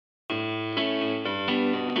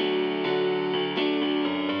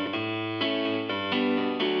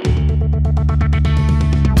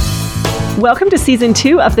Welcome to Season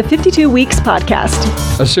 2 of the 52 Weeks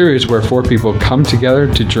podcast. A series where 4 people come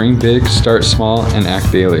together to dream big, start small, and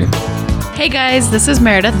act daily. Hey guys, this is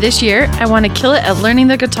Meredith. This year, I want to kill it at learning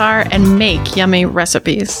the guitar and make yummy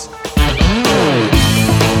recipes.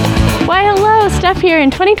 Why hello, Steph here,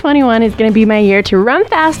 and 2021 is going to be my year to run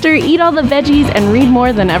faster, eat all the veggies, and read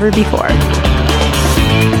more than ever before.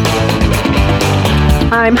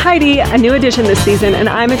 I'm Heidi, a new addition this season, and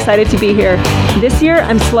I'm excited to be here. This year,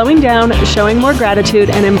 I'm slowing down, showing more gratitude,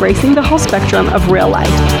 and embracing the whole spectrum of real life.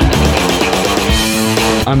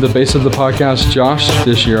 I'm the base of the podcast, Josh.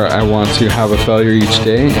 This year, I want to have a failure each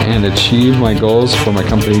day and achieve my goals for my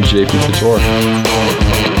company, JP Couture.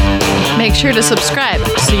 Make sure to subscribe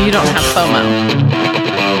so you don't have FOMO.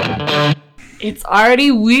 It's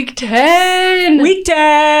already week 10! Week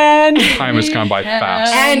 10! Time has gone by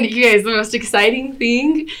fast. And you guys, the most exciting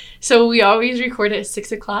thing, so we always record at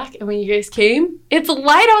 6 o'clock, and when you guys came, it's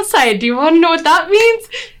light outside. Do you want to know what that means?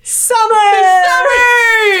 Summer!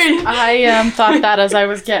 I thought that as I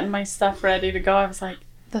was getting my stuff ready to go, I was like,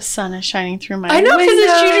 the sun is shining through my I know, because windows.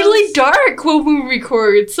 it's usually dark when we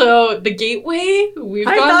record, so the gateway, we've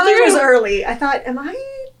gone thought through. it was early. I thought, am I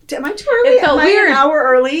too early? It felt am weird. I an hour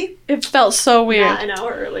early? It felt so weird. Yeah, an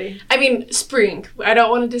hour early. I mean, spring. I don't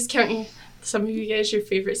want to discount you. Some of you guys, your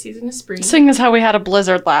favorite season is spring. Seeing as how we had a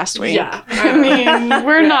blizzard last week. Yeah. I mean,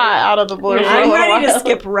 we're not out of the blue for a I'm little ready to while.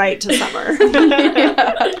 skip right to summer.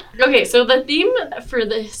 Okay, so the theme for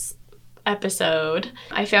this episode,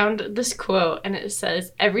 I found this quote, and it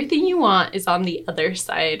says, "Everything you want is on the other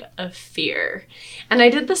side of fear." And I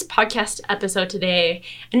did this podcast episode today,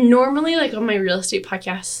 and normally, like on my real estate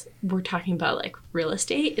podcasts, we're talking about like real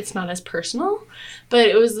estate. It's not as personal, but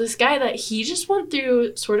it was this guy that he just went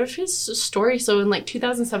through sort of his story. So in like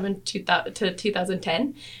 2007 to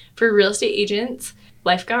 2010, for real estate agents,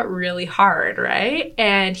 life got really hard, right?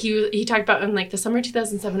 And he talked about in like the summer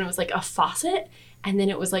 2007, it was like a faucet, and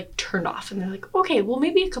then it was like turned off, and they're like, okay, well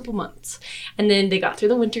maybe a couple months. And then they got through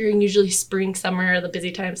the winter, and usually spring, summer are the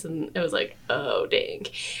busy times, and it was like, oh dang.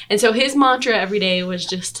 And so his mantra every day was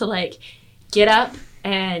just to like get up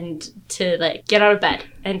and to like get out of bed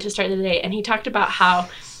and to start the day. And he talked about how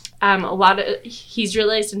he's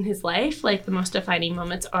realized in his life, like the most defining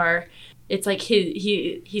moments are, it's like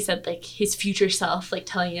he said like his future self like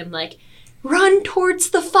telling him like, run towards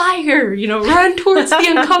the fire, run towards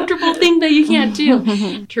the uncomfortable thing that you can't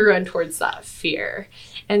do, to run towards that fear.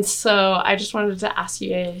 And so I just wanted to ask you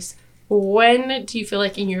guys, when do you feel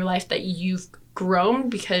like in your life that you've grown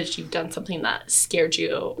because you've done something that scared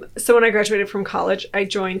you? So when I graduated from college, I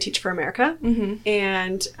joined Teach for America. Mm-hmm.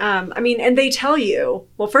 And and they tell you,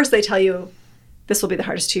 well, first they tell you this will be the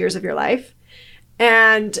hardest 2 years of your life.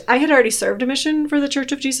 And I had already served a mission for the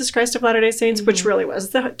Church of Jesus Christ of Latter-day Saints, which really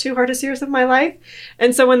was the 2 hardest years of my life.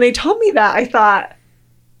 And so when they told me that, I thought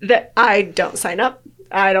that I don't sign up.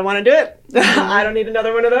 I don't want to do it. I don't need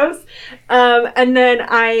another one of those. And then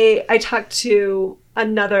I talked to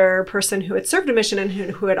another person who had served a mission and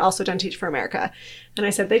who had also done Teach for America. And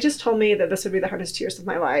I said, they just told me that this would be the hardest 2 years of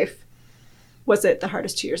my life. Was it the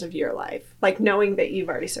hardest 2 years of your life? Like knowing that you've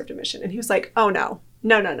already served a mission. And he was like, oh, no.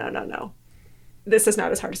 This is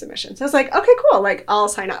not as hard as a mission. So I was like, okay, cool. Like, I'll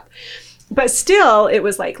sign up. But still, it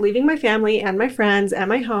was like leaving my family and my friends and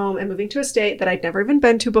my home and moving to a state that I'd never even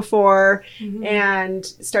been to before, and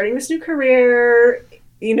starting this new career,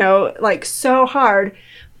 like so hard.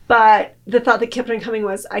 But the thought that kept on coming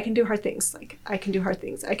was, I can do hard things. Like, I can do hard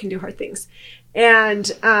things. I can do hard things.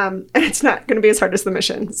 And it's not going to be as hard as the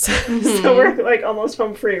mission. So we're like almost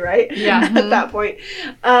home free, right? Yeah. At that point.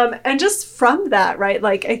 And just from that, right?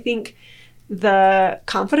 Like, I think the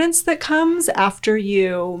confidence that comes after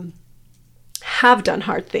you have done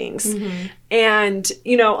hard things. And,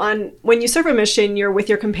 when you serve a mission, you're with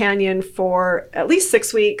your companion for at least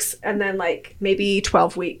 6 weeks, and then like maybe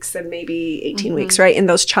 12 weeks and maybe 18 weeks, right? In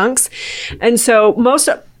those chunks. And so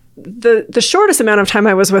the shortest amount of time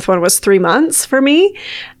I was with one was 3 months for me.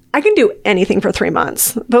 I can do anything for 3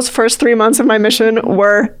 months. Those first 3 months of my mission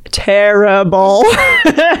were terrible.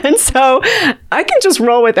 And so I can just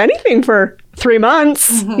roll with anything for 3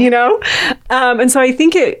 months, And so I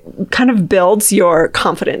think it kind of builds your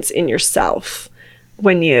confidence in yourself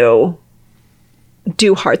when you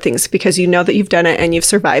do hard things, because you know that you've done it and you've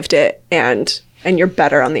survived it, and you're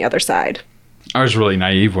better on the other side. I was really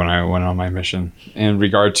naive when I went on my mission in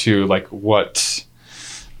regard to like what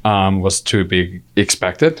was to be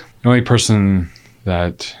expected. The only person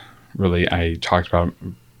that really I talked about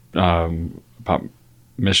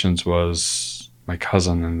missions was my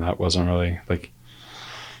cousin, and that wasn't really like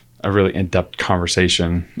a really in-depth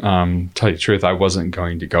conversation. Tell you the truth, I wasn't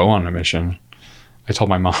going to go on a mission. I told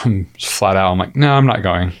my mom flat out, I'm like, no, I'm not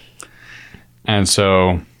going. And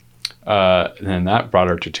so then that brought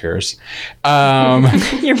her to tears.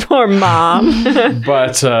 Your poor mom.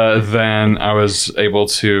 But then I was able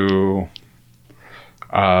to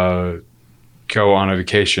go on a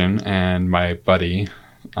vacation, and my buddy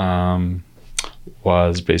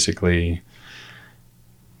was basically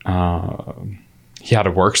he had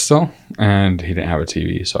to work still, and he didn't have a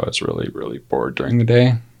TV, so I was really, really bored during the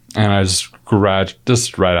day. And I was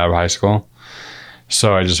just right out of high school,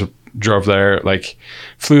 so I just drove there, like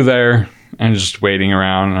flew there, and just waiting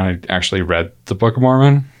around. And I actually read the Book of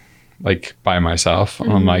Mormon, like by myself.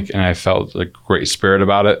 Mm-hmm. I'm like, and I felt a great spirit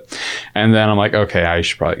about it. And then I'm like, okay, I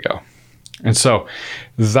should probably go. And so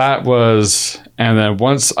that was, and then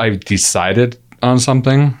once I decided on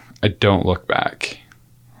something, I don't look back.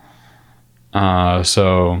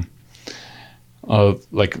 So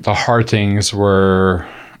like the hard things were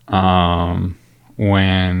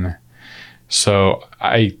when, so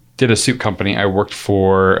I did a suit company. I worked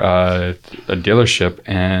for a dealership,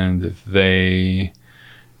 and they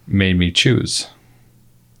made me choose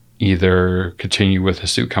either continue with a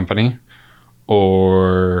suit company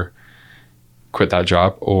or quit that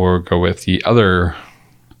job, or go with the other,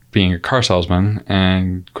 being a car salesman,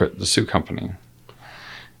 and quit the suit company.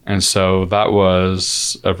 And so that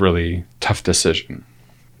was a really tough decision,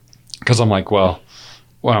 because I'm like, well,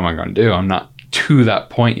 what am I going to do? I'm not to that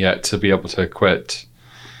point yet to be able to quit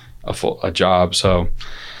a job. So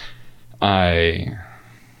I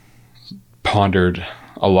pondered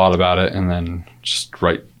a lot about it, and then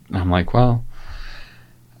I'm like, well,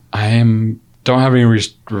 don't have any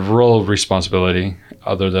real responsibility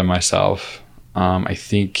other than myself. I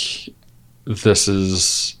think this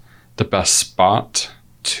is the best spot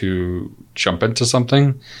to jump into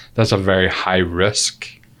something that's a very high risk.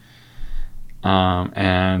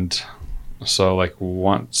 And so like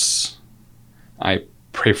once I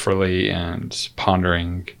prayerfully and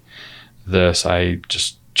pondering this, I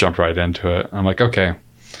just jumped right into it. I'm like, okay,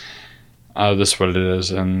 this is what it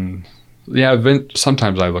is. And yeah,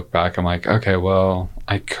 sometimes I look back, I'm like, okay, well,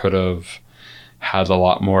 I could have had a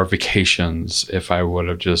lot more vacations if I would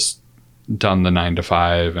have just done the 9 to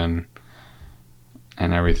 5 and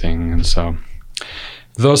everything. And so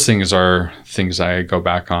those things are things I go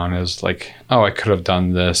back on, is like, oh, I could have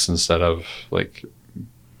done this instead of like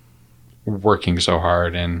working so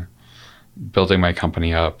hard and building my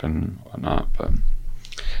company up and whatnot. But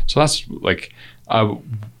so that's like a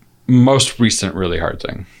most recent really hard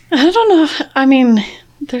thing. I don't know. I mean,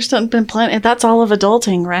 there's been plenty. That's all of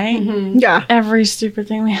adulting, right? Mm-hmm. Yeah. Every stupid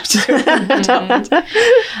thing we have to do.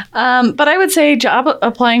 But I would say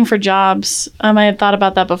applying for jobs. I had thought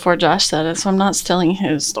about that before Josh said it, so I'm not stealing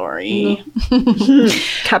his story.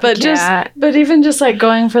 But even just like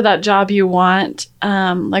going for that job you want,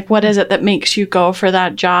 like what is it that makes you go for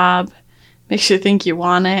that job? Makes you think you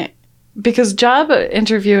want it? Because job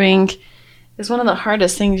interviewing is one of the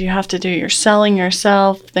hardest things you have to do. You're selling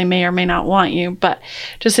yourself. They may or may not want you. But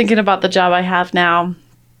just thinking about the job I have now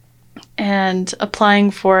and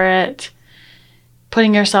applying for it,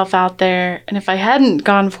 putting yourself out there. And if I hadn't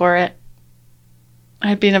gone for it,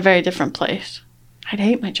 I'd be in a very different place. I'd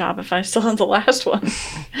hate my job if I still had the last one.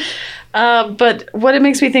 But what it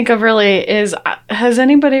makes me think of really is, has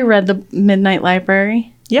anybody read The Midnight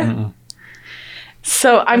Library? Yeah. Mm-hmm.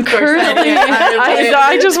 So I'm currently,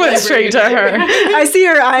 I just went straight to her. I see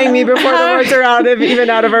her eyeing me before the words are even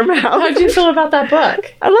out of her mouth. How did you feel about that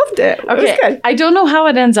book? I loved it. Okay. It was good. I don't know how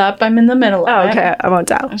it ends up. I'm in the middle of it. Okay. I won't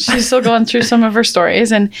tell. She's still going through some of her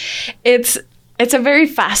stories, and it's a very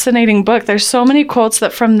fascinating book. There's so many quotes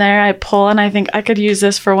that from there I pull, and I think I could use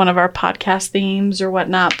this for one of our podcast themes or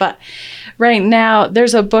whatnot. But right now,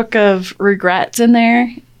 there's a book of regrets in there,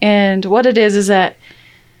 and what it is that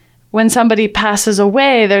when somebody passes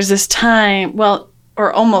away, there's this time,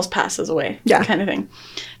 or almost passes away, kind of thing.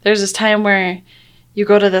 There's this time where you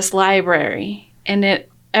go to this library, and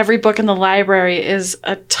every book in the library is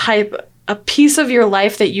a piece of your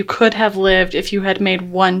life that you could have lived if you had made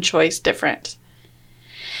one choice different.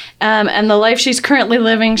 And the life she's currently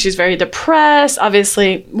living, she's very depressed,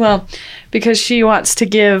 obviously, because she wants to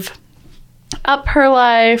give up her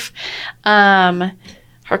life.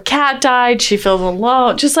 Her cat died. She feels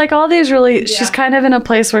alone. Just like all these she's kind of in a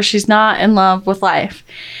place where she's not in love with life.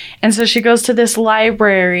 And so she goes to this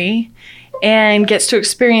library and gets to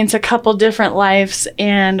experience a couple different lives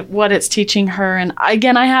and what it's teaching her. And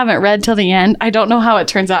again, I haven't read till the end. I don't know how it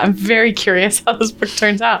turns out. I'm very curious how this book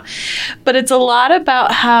turns out. But it's a lot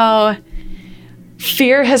about how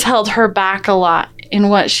fear has held her back a lot in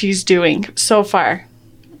what she's doing so far.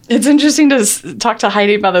 It's interesting to talk to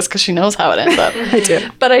Heidi about this because she knows how it ends up. I do.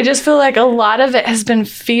 But I just feel like a lot of it has been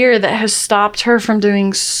fear that has stopped her from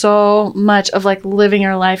doing so much of like living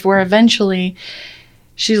her life, where eventually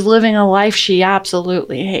she's living a life she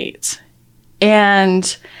absolutely hates. And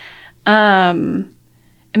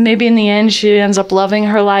maybe in the end she ends up loving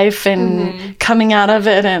her life and coming out of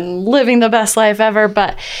it and living the best life ever.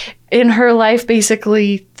 But in her life,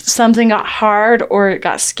 basically, something got hard or it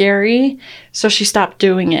got scary, so she stopped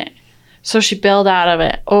doing it. So she bailed out of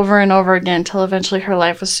it over and over again till eventually her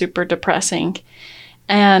life was super depressing.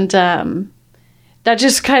 And that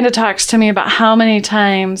just kind of talks to me about how many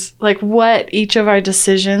times, like what each of our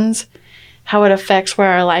decisions, how it affects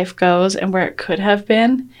where our life goes and where it could have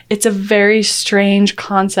been. It's a very strange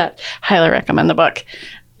concept. Highly recommend the book,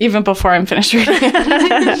 even before I'm finished reading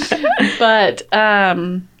it. But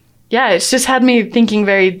yeah, it's just had me thinking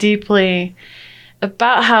very deeply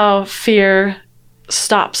about how fear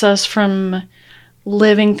stops us from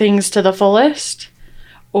living things to the fullest,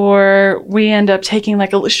 or we end up taking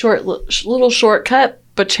like a little shortcut,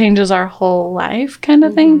 but changes our whole life kind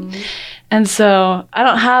of thing. And so I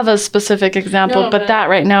don't have a specific example, but that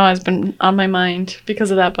right now has been on my mind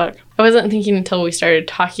because of that book. I wasn't thinking until we started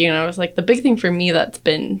talking, and I was like, the big thing for me that's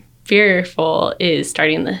been fearful is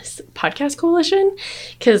starting this podcast coalition,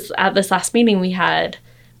 because at this last meeting we had,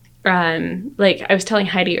 like I was telling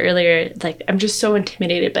Heidi earlier, like I'm just so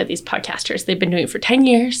intimidated by these podcasters. They've been doing it for 10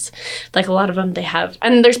 years. Like a lot of them they have,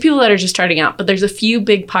 and there's people that are just starting out, but there's a few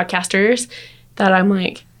big podcasters that I'm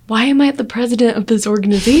like, why am I the president of this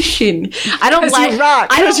organization? I don't like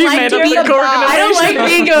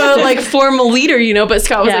being a like formal leader, you know, but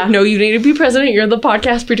Scott was like, no, you need to be president. You're the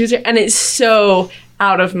podcast producer. And it's so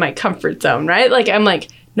out of my comfort zone, right? Like, I'm like,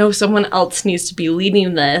 no, someone else needs to be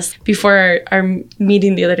leading this. Before our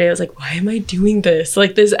meeting the other day, I was like, why am I doing this?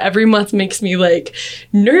 Like, this every month makes me like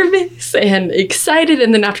nervous and excited.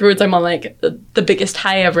 And then afterwards, I'm on like the biggest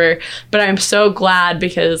high ever. But I'm so glad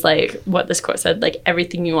because like what this quote said, like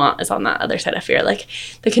everything you want is on that other side of fear. Like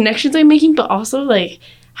the connections I'm making, but also like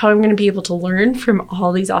how I'm going to be able to learn from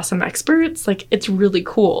all these awesome experts. Like it's really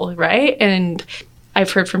cool, right? And I've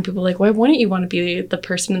heard from people like, why wouldn't you want to be the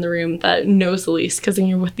person in the room that knows the least? Because then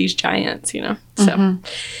you're with these giants, you know?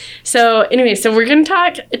 So anyway, so we're going to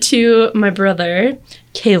talk to my brother,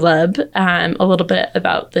 Caleb, a little bit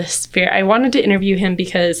about this fear. I wanted to interview him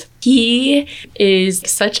because he is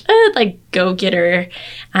such a like go-getter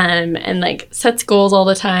and like sets goals all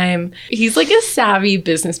the time. He's like a savvy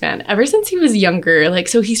businessman ever since he was younger. Like,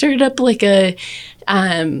 so he started up like a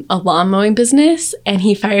lawn mowing business, and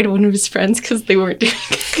he fired one of his friends because they weren't doing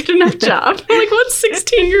a good enough job. I'm like, what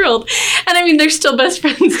 16-year-old? And I mean, they're still best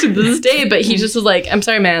friends to this day, but he just was like, I'm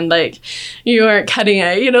sorry, man, like, you aren't cutting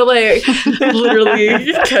it, you know, like,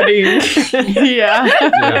 literally cutting.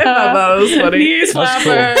 That was funny. Knee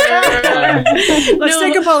slapper. Let's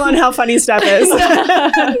take a poll on how funny stuff is. No,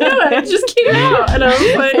 it just came out, and I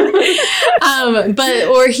was like,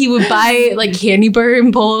 or he would buy like candy bar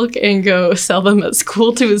in bulk and go sell them at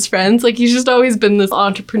school to his friends. Like he's just always been this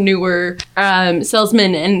entrepreneur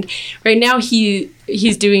salesman, and right now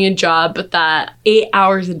he's doing a job that 8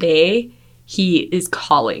 hours a day he is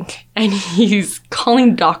calling, and he's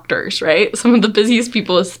calling doctors, right? Some of the busiest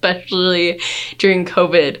people, especially during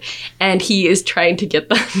COVID, and he is trying to get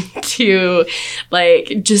them to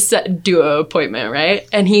like just do an appointment, right?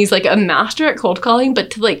 And he's like a master at cold calling,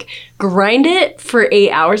 but to like grind it for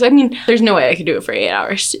 8 hours, I mean, there's no way I could do it for 8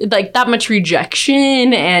 hours. Like that much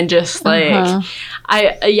rejection and just like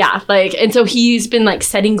and so he's been like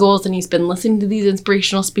setting goals, and he's been listening to these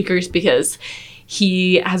inspirational speakers because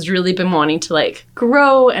he has really been wanting to like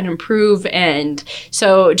grow and improve. And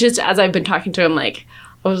so just as I've been talking to him, like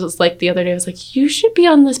I was just like the other day, I was like, you should be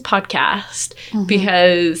on this podcast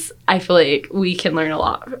because I feel like we can learn a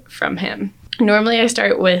lot from him. Normally I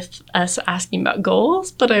start with us asking about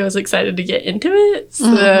goals, but I was excited to get into it.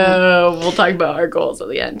 So we'll talk about our goals at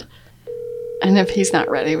the end. And if he's not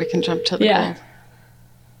ready, we can jump to the goal.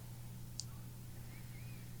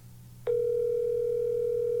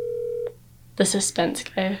 The suspense,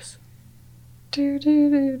 guys. Wrong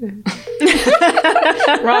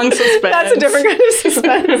suspense. That's a different kind of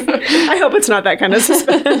suspense. I hope it's not that kind of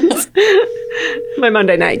suspense. My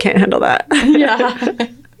Monday night can't handle that.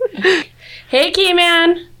 Hey,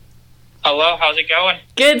 Key-Man. Hello, how's it going?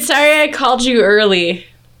 Good. Sorry I called you early.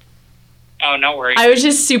 Oh, no worries. I was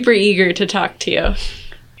just super eager to talk to you.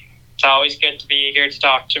 It's always good to be here to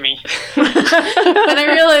talk to me. But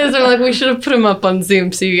I realized I'm like, we should have put him up on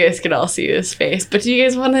Zoom so you guys could all see his face. But do you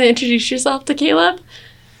guys want to introduce yourself to Caleb?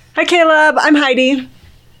 Hi, Caleb. I'm Heidi.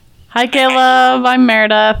 Hi, Caleb. I'm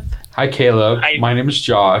Meredith. Hi, Caleb. Hi. My name is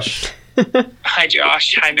Josh. Hi,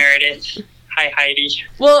 Josh. Hi, Meredith. Hi, Heidi.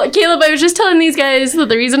 Well, Caleb, I was just telling these guys that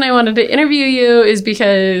the reason I wanted to interview you is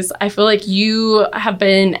because I feel like you have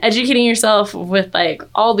been educating yourself with like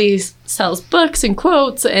all these sales books and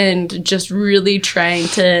quotes and just really trying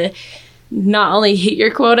to not only hit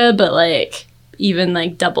your quota, but like even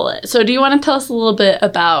like double it. So do you want to tell us a little bit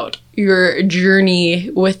about your journey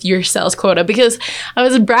with your sales quota? Because I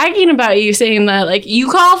was bragging about you saying that like you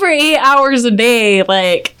call for 8 hours a day,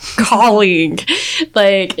 like calling.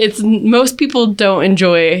 Like it's most people don't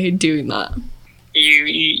enjoy doing that. You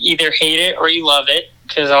either hate it or you love it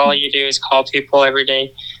because all you do is call people every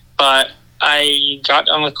day. But I got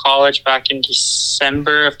done with college back in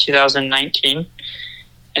December of 2019.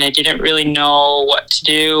 And I didn't really know what to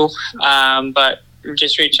do, but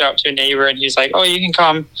just reached out to a neighbor, and he's like, "Oh, you can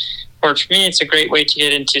come work for me. It's a great way to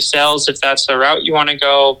get into sales if that's the route you want to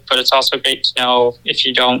go. But it's also great to know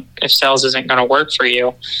if sales isn't going to work for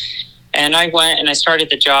you." And I went and I started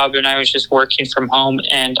the job, and I was just working from home,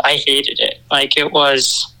 and I hated it. Like it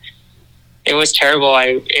was terrible.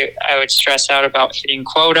 I would stress out about hitting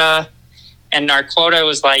quota, and our quota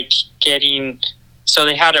was like getting. So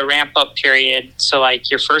they had a ramp up period. So like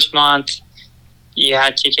your first month, you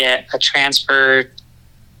had to get a transfer,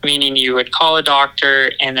 meaning you would call a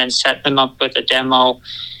doctor and then set them up with a demo.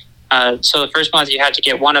 So the first month you had to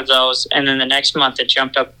get one of those. And then the next month it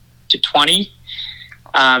jumped up to 20.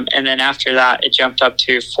 And then after that, it jumped up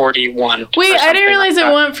to 41. Wait, I didn't realize it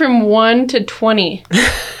went from 1 to 20.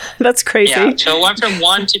 That's crazy. Yeah, so it went from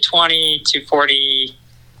 1 to 20 to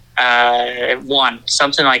 41,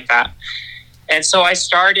 something like that. And so I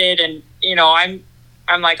started, and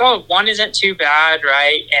I'm like, oh, 1 isn't too bad,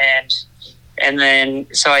 right? And then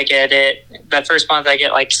so I get it. That first month I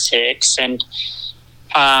get like 6, and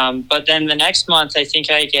but then the next month I think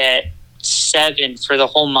I get 7 for the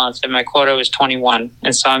whole month, and my quota was 21.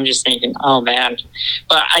 And so I'm just thinking, oh man.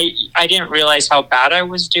 But I didn't realize how bad I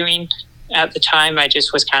was doing at the time. I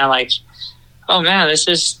just was kind of like, oh man, this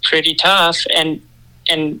is pretty tough. And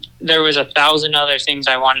there was 1,000 other things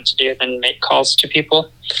I wanted to do than make calls to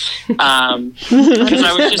people. Because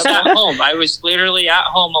I was just at home. I was literally at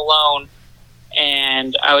home alone,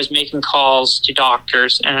 and I was making calls to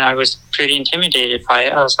doctors, and I was pretty intimidated by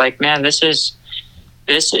it. I was like, man, this is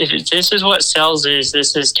what sales is.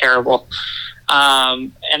 This is terrible.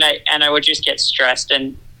 And I would just get stressed.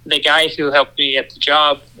 And the guy who helped me get the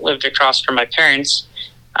job lived across from my parents.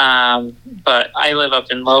 But I live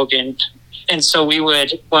up in Logan. And so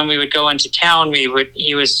when we would go into town,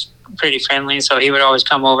 he was pretty friendly. So he would always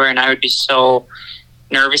come over, and I would be so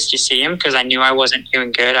nervous to see him because I knew I wasn't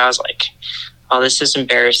doing good. I was like, oh, this is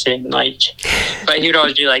embarrassing. Like, but he would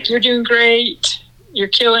always be like, you're doing great. You're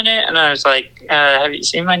killing it. And I was like, have you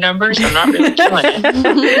seen my numbers? I'm not really killing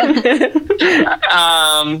it.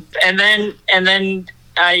 And then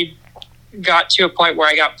I got to a point where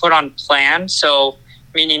I got put on plan. So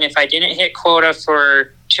meaning if I didn't hit quota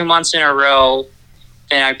for 2 months in a row,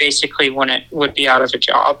 then I basically would be out of a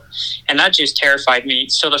job. And that just terrified me.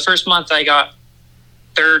 So the first month I got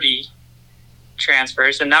 30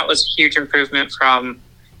 transfers, and that was a huge improvement from,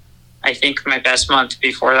 I think my best month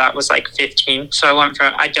before that was like 15. So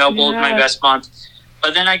I doubled my best month.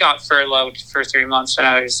 But then I got furloughed for 3 months, and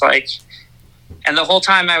I was like, and the whole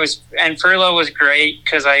time and furlough was great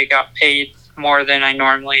because I got paid more than I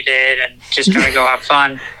normally did and just gonna go have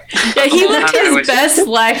fun. Yeah, he lived his best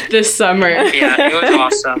life this summer. Yeah, it was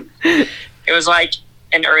awesome. It was like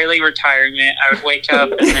an early retirement. I would wake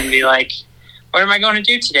up and then be like, what am I going to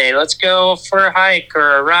do today? Let's go for a hike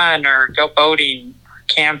or a run or go boating or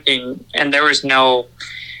camping. And there was no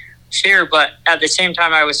fear, but at the same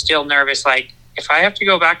time I was still nervous. Like, if I have to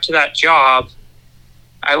go back to that job,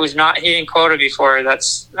 I was not hitting quota before.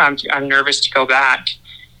 I'm nervous to go back.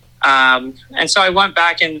 And so I went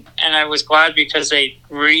back and I was glad because they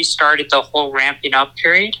restarted the whole ramping up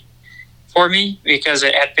period for me because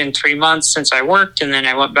it had been 3 months since I worked, and then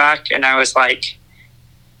I went back and I was like,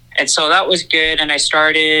 and so that was good. And I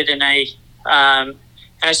started and I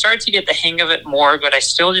started to get the hang of it more, but I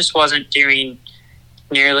still just wasn't doing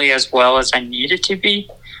nearly as well as I needed to be.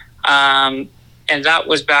 And that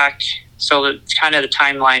was back. So the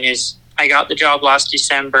timeline is I got the job last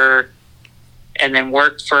December, and then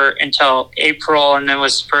worked until April, and then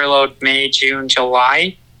was furloughed May, June,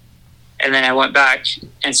 July. And then I went back.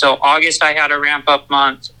 And so August I had a ramp up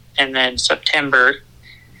month, and then September.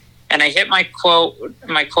 And I hit my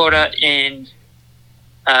quota in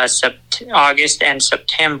August and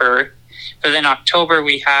September. But then October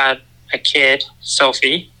we had a kid,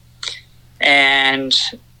 Sophie. And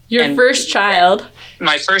Your first child.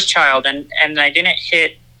 My first child. And I didn't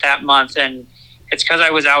hit that month, and it's because I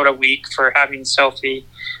was out a week for having Sophie.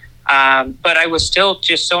 But I was still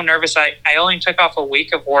just so nervous. I only took off a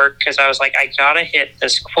week of work because I was like, I gotta hit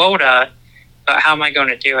this quota, but how am I going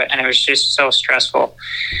to do it? And it was just so stressful.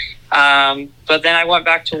 But then I went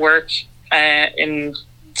back to work, and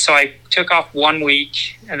so I took off 1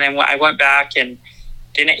 week, and then I went back and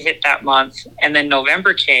didn't hit that month. And then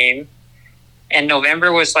November came, and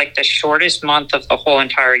November was like the shortest month of the whole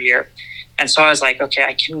entire year. And so I was like, okay,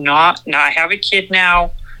 I cannot, now I have a kid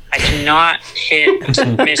now, I cannot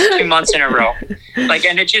miss 2 months in a row. Like,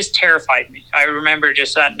 and it just terrified me. I remember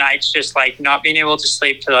just that night, just like not being able to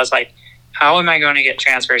sleep, because I was like, how am I going to get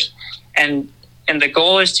transfers? And the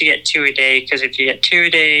goal is to get 2 a day, because if you get 2 a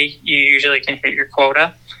day, you usually can hit your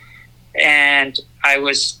quota. And I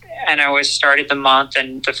started the month,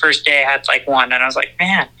 and the first day I had like 1, and I was like,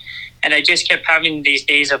 man. And I just kept having these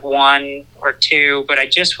days of 1 or 2, but I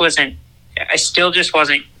still just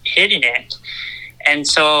wasn't hitting it. And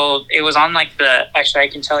so it was on like actually I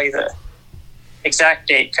can tell you the exact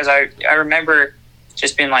date, because I remember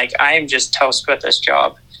just being like, I am just toast with this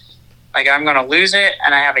job. Like, I'm going to lose it,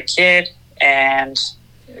 and I have a kid, and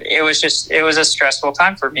it was a stressful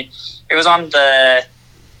time for me. It was on the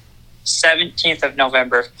 17th of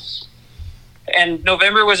November. And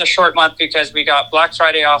November was a short month because we got Black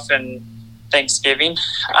Friday off and Thanksgiving.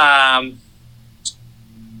 And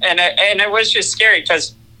it was just scary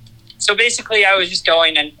because, so basically I was just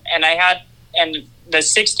going and the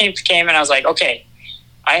 16th came, and I was like, okay,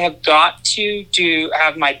 I have got to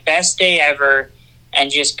have my best day ever and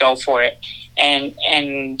just go for it. And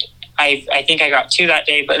I think I got 2 that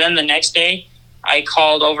day, but then the next day I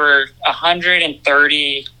called over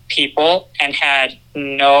 130 people and had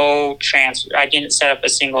no transfer. I didn't set up a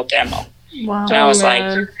single demo. Wow. And I was like,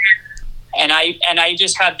 and I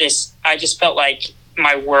just had this, I just felt like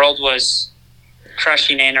my world was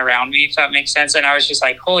crushing in around me, if that makes sense. And I was just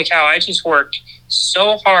like, holy cow, I just worked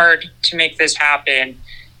so hard to make this happen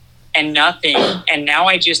and nothing. And now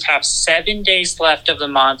I just have 7 days left of the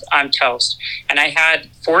month. I'm toast. And I had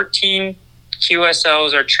 14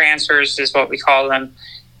 QSOs, or transfers is what we call them.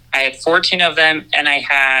 I had 14 of them, and I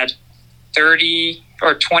had 30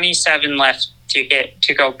 or 27 left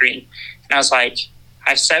to go green. And I was like,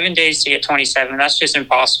 I have 7 days to get 27. That's just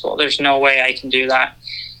impossible. There's no way I can do that.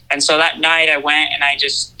 And so that night I went and I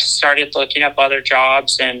just started looking up other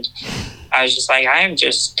jobs, and I was just like, I am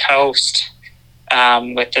just toast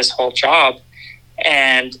with this whole job.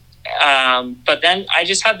 And but then I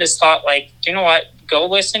just had this thought, like, you know what? Go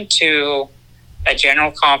listen to a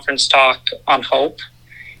general conference talk on hope.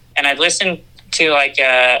 And I listened to like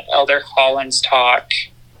Elder Holland's talk.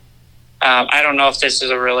 I don't know if this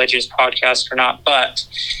is a religious podcast or not, but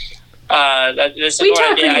this is We what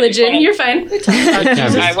talk I did. religion. You're fine.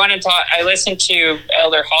 I listened to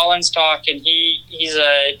Elder Holland's talk, and he's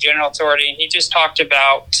a general authority, and he just talked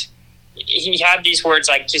about, he had these words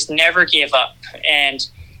like, just never give up. And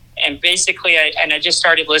basically I just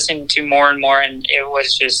started listening to more and more, and it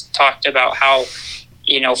was just talked about how,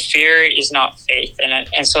 fear is not faith.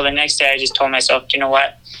 And so the next day I just told myself, you know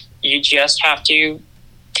what, you just have to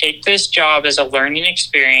take this job as a learning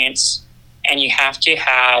experience, and you have to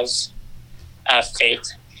have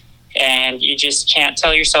faith. And you just can't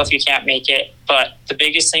tell yourself you can't make it. But the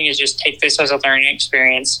biggest thing is just take this as a learning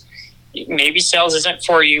experience. Maybe sales isn't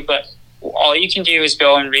for you, but all you can do is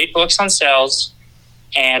go and read books on sales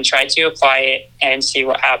and try to apply it and see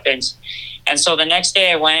what happens. And so the next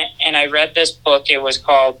day I went and I read this book. It was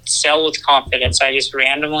called Sell with Confidence. I just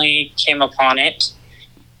randomly came upon it.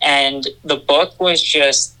 And the book was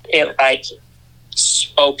just, it like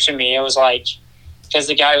spoke to me. It was like, because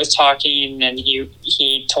the guy was talking and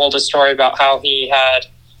he told a story about how he had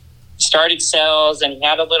started sales and he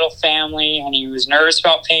had a little family and he was nervous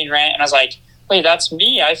about paying rent. And I was like, wait, that's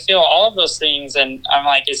me. I feel all of those things. And I'm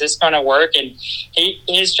like, is this going to work? And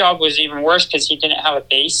his job was even worse because he didn't have a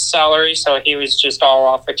base salary. So he was just all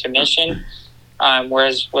off a commission.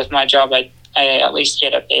 Whereas with my job, I at least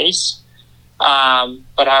get a base.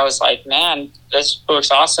 But I was like, man, this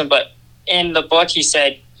book's awesome. But in the book, he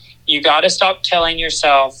said, you got to stop telling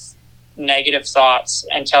yourself negative thoughts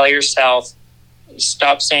and tell yourself,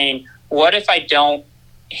 stop saying, what if I don't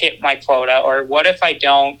hit my quota? Or what if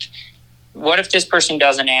this person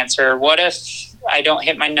doesn't answer? What if I don't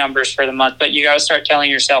hit my numbers for the month? But you got to start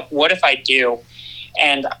telling yourself, what if I do?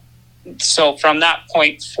 And so from that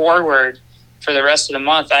point forward, for the rest of the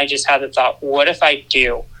month, I just had the thought, what if I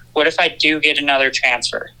do? What if I do get another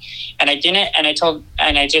transfer? And I didn't, and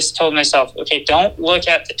I just told myself, okay, don't look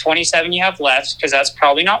at the 27 you have left, because that's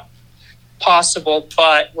probably not possible,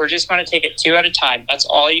 but we're just going to take it 2 at a time. That's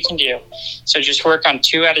all you can do. So just work on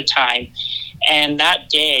 2 at a time. And that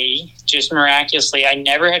day, just miraculously, I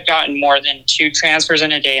never had gotten more than 2 transfers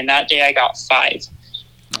in a day. And that day I got 5.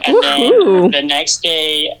 And then the next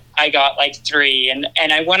day I got like 3.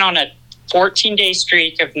 And I went on a 14-day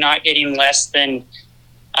streak of not getting less than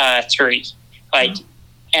 3. Like,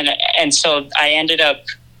 and so I ended up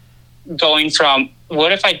going from,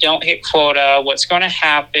 what if I don't hit quota? What's going to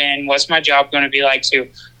happen? What's my job going to be like? To,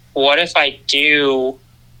 what if I do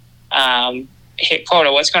hit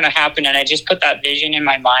quota? What's going to happen? And I just put that vision in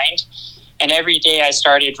my mind. And every day I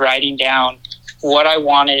started writing down what I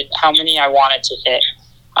wanted, how many I wanted to hit.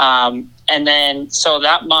 And then, so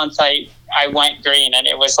that month I went green, and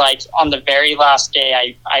it was like on the very last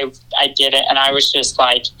day I did it. And I was just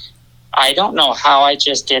like, I don't know how I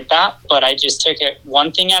just did that, but I just took it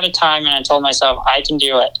one thing at a time, and I told myself I can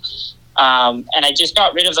do it. And I just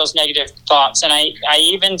got rid of those negative thoughts. And I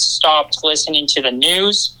even stopped listening to the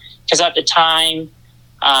news, because at the time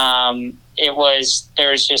there was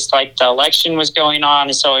just like the election was going on.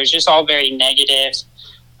 And so it was just all very negative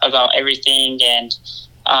about everything. And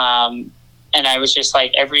I was just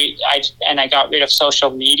like, I got rid of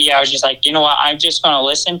social media. I was just like, you know what, I'm just going to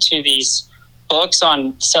listen to these books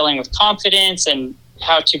on selling with confidence and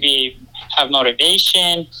how to have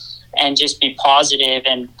motivation and just be positive.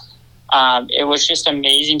 And it was just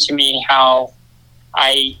amazing to me how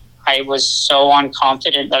I was so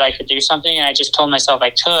unconfident that I could do something, and I just told myself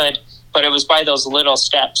I could. But it was by those little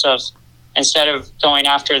steps of, instead of going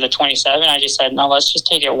after the 27, I just said, no, let's just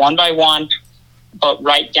take it one by one, but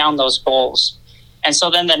write down those goals. And so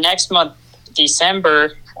then the next month,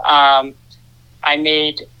 December, I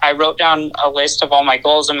wrote down a list of all my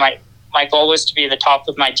goals, and my goal was to be the top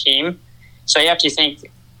of my team. So you have to think,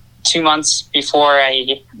 2 months before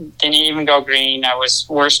I didn't even go green, I was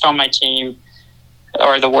worst on my team,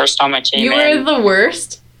 or the worst on my team. You were the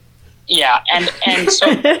worst? Yeah. And so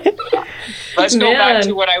let's go back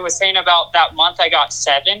to what I was saying about that month I got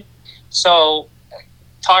 7. So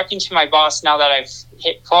talking to my boss, now that I've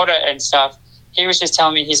hit quota and stuff, he was just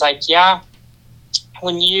telling me, he's like, yeah,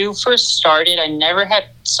 when you first started, I never had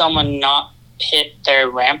someone not hit their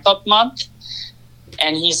ramp up month.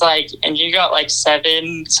 And he's like, and you got like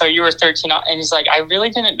 7, so you were 13. And he's like, I really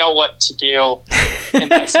didn't know what to do in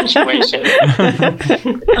that situation.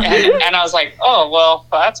 and I was like, oh, well,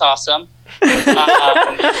 that's awesome.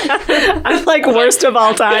 I'm like worst of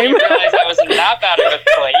all time. I didn't realize I was in that bad of a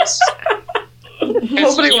place.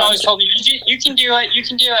 Because he always told me, you can do it, you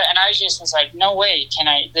can do it. And I was like, no way,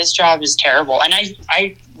 this job is terrible. And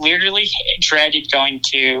I literally dreaded going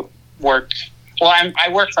to work. Well, I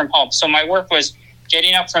work from home, so my work was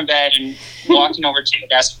getting up from bed and walking over to the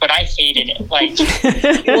desk, but I hated it. Like,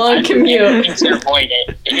 long commute. To avoid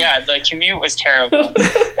it. Yeah, the commute was terrible. And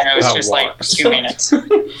it was just like 2 minutes. Well,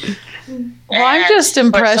 I'm just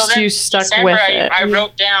impressed you stuck with it. I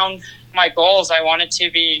wrote down my goals. I wanted to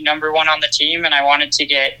be number 1 on the team, and I wanted to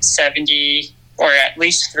get 70 or at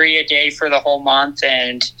least 3 a day for the whole month.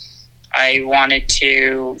 And I wanted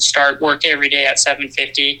to start work every day at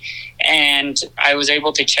 7:50. And I was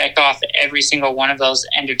able to check off every single one of those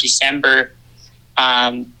end of December.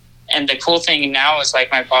 And the cool thing now is, like,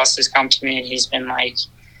 my boss has come to me and he's been like,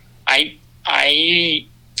 I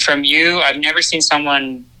from you, I've never seen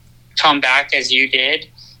someone come back as you did.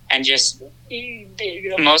 And just,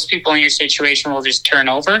 most people in your situation will just turn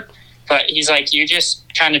over. But he's like, you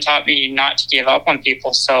just kind of taught me not to give up on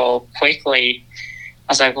people so quickly.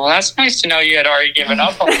 I was like, well, that's nice to know you had already given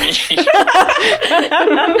up on me.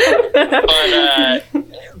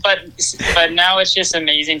 but now it's just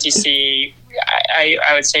amazing to see,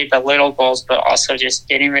 I would say, the little goals, but also just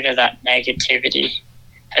getting rid of that negativity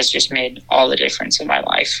has just made all the difference in my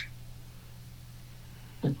life.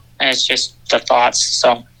 And it's just the thoughts.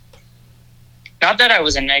 So not that I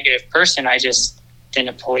was a negative person, I just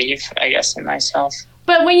didn't believe, I guess, in myself.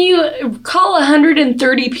 But when you call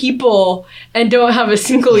 130 people and don't have a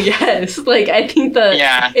single yes, like, I think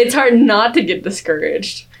it's hard not to get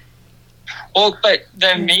discouraged. Well, but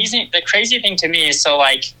the crazy thing to me is, so,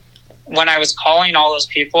 like, when I was calling all those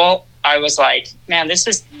people, I was like, man,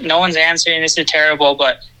 no one's answering, this is terrible.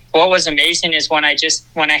 But what was amazing is when I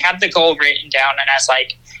had the goal written down and I was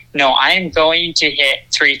like, no, I am going to hit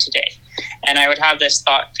 3 today. And I would have this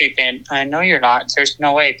thought creep in, I know you're not. There's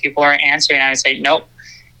no way. People aren't answering. And I would say, nope,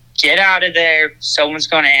 get out of there. Someone's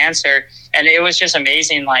going to answer. And it was just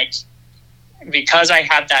amazing. Like, because I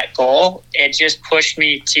had that goal, it just pushed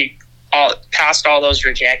me to past all those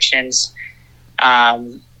rejections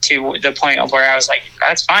to the point of where I was like,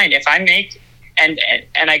 that's fine. If I make, and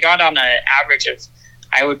I got on an average of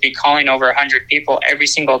I would be calling over 100 people every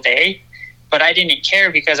single day. But I didn't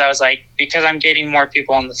care because I was like, because I'm getting more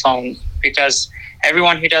people on the phone, because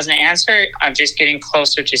everyone who doesn't answer, I'm just getting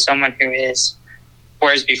closer to someone who is.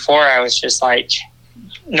 Whereas before I was just like,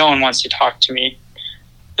 no one wants to talk to me.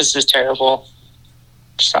 This is terrible.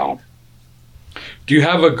 So. Do you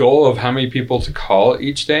have a goal of how many people to call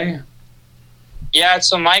each day? Yeah,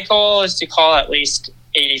 so my goal is to call at least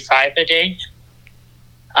 85 a day.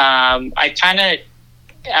 I kind of,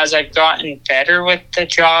 as I've gotten better with the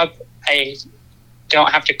job, I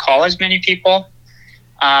don't have to call as many people.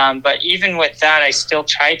 But even with that, I still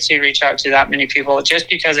try to reach out to that many people just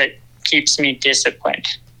because it keeps me disciplined.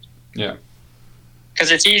 Yeah.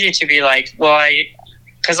 Because it's easy to be like, well,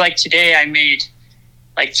 because like today I made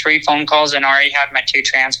like 3 phone calls and already had my 2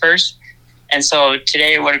 transfers. And so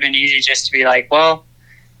today it would have been easy just to be like, well,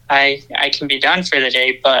 I can be done for the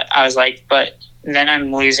day. But I was like, but then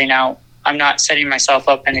I'm losing out. I'm not setting myself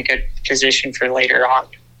up in a good position for later on.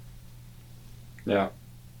 Yeah.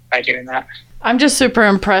 By doing that. I'm just super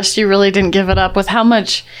impressed you really didn't give it up with how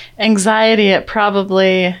much anxiety it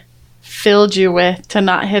probably filled you with to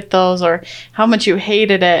not hit those, or how much you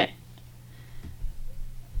hated it.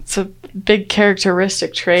 It's a big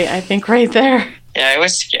characteristic trait, I think, right there. Yeah, it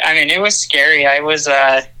was scary.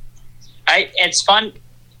 It's fun.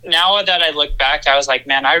 Now that I look back, I was like,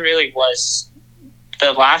 man, I really was,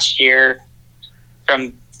 the last year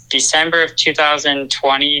from December of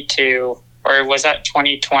 2020 to, or was that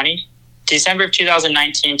 2020? December of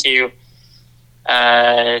 2019 to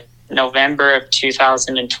November of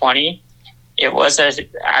 2020.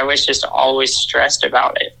 I was just always stressed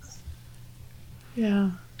about it.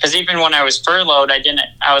 Yeah. Because even when I was furloughed,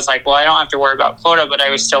 I was like, well, I don't have to worry about quota, but I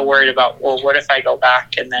was still worried about, well, what if I go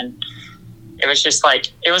back? And then it was just like,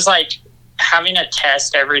 it was like having a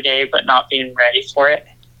test every day, but not being ready for it.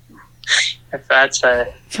 If that's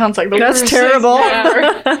sounds like the That's worst terrible.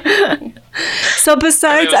 thing ever. So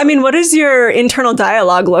besides, I mean, what does your internal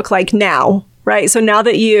dialogue look like now, right? So now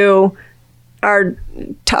that you are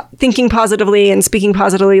thinking positively and speaking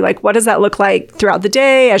positively, like what does that look like throughout the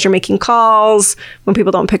day as you're making calls, when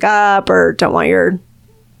people don't pick up or don't want your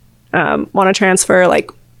want to transfer?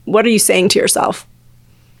 Like, what are you saying to yourself?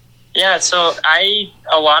 Yeah, so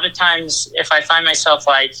a lot of times if I find myself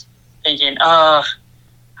like thinking, a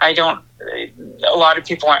lot of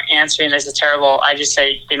people aren't answering, this is terrible, I just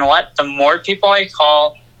say, you know what, the more people I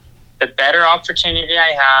call, the better opportunity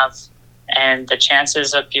I have, and the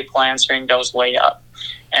chances of people answering goes way up.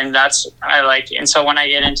 And and so when I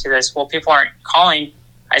get into this, well, people aren't calling,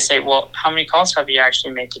 I say, well, how many calls have you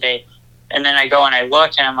actually made today? And then I go and I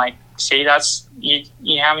look and I'm like, see,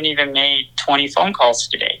 you haven't even made 20 phone calls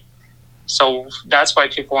today. So that's why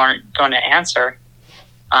people aren't going to answer.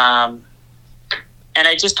 And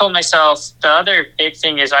I just told myself, the other big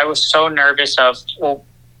thing is I was so nervous of, well,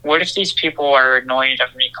 what if these people are annoyed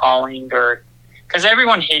of me calling? Or because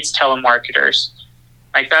everyone hates telemarketers.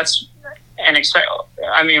 Like I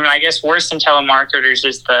guess worse than telemarketers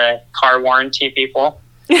is the car warranty people.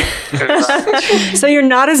 So you're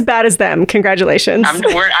not as bad as them. Congratulations. I'm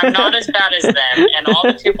not as bad as them. And all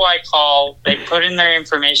the people I call, they put in their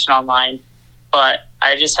information online. But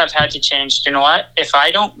I just have had to change. You know what? If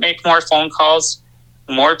I don't make more phone calls,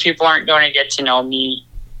 more people aren't going to get to know me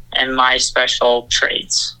and my special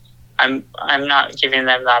traits. I'm not giving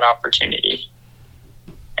them that opportunity.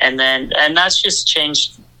 And that's just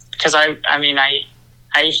changed because I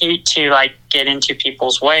hate to like get into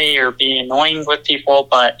people's way or be annoying with people,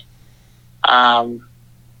 but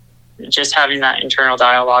just having that internal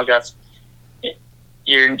dialogue of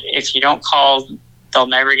if you don't call, they'll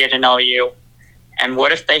never get to know you. And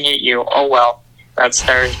what if they hate you? Oh, well, that's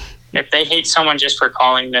if they hate someone just for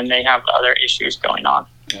calling, then they have other issues going on.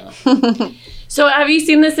 Yeah. So have you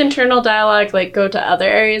seen this internal dialogue like go to other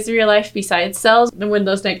areas of your life besides sales when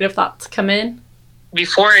those negative thoughts come in?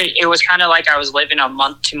 Before, it was kind of like I was living a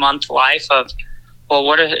month-to-month life of, well,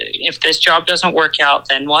 what if this job doesn't work out,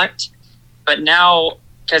 then what? But now,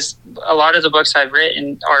 because a lot of the books I've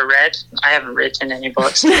written or read, I haven't written any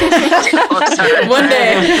books. One day.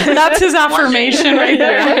 That's his affirmation right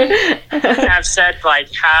there. I've said, like,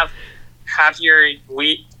 have your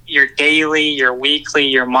daily, your weekly,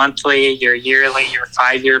 your monthly, your yearly, your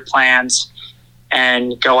 5-year plans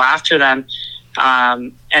and go after them.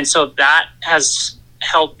 And so that has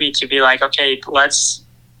helped me to be like, okay, because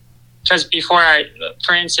before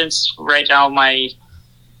for instance, right now my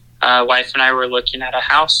wife and I were looking at a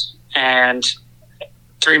house, and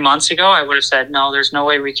 3 months ago I would have said, no, there's no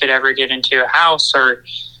way we could ever get into a house,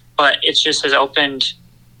 but it just has opened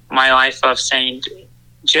my life of saying,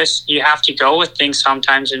 just, you have to go with things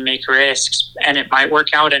sometimes and make risks, and it might work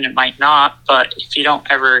out and it might not. But if you don't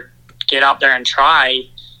ever get out there and try,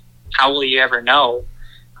 how will you ever know?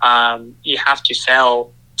 You have to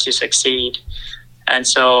fail to succeed. And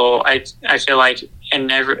so I feel like in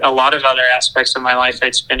a lot of other aspects of my life,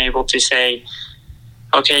 I've been able to say,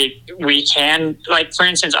 okay, we can, like, for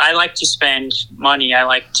instance, I like to spend money.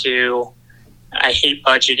 I hate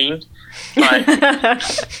budgeting,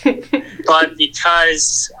 but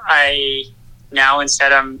because I now,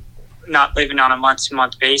 instead I'm not living on a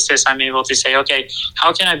month-to-month basis, I'm able to say, okay,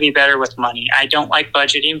 how can I be better with money? I don't like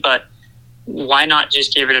budgeting, but why not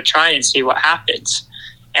just give it a try and see what happens?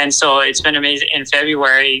 And so it's been amazing. In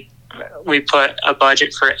February, we put a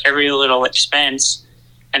budget for every little expense.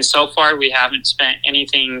 And so far, we haven't spent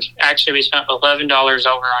anything. Actually, we spent $11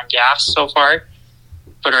 over on gas so far.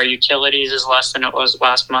 But our utilities is less than it was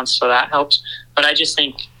last month, so that helps. But I just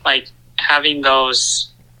think, like, having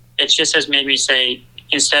those, it just has made me say,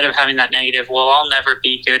 instead of having that negative, well, I'll never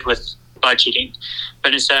be good with budgeting.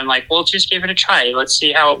 But instead, I'm like, well, just give it a try. Let's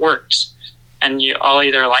see how it works. And I'll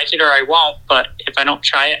either like it or I won't. But if I don't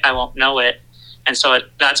try it, I won't know it. And so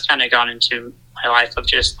that's kind of gone into my life of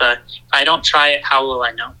just if I don't try it, how will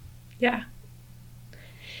I know? Yeah.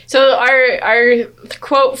 So our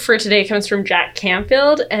quote for today comes from Jack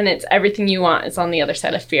Canfield, and it's everything you want is on the other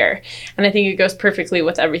side of fear. And I think it goes perfectly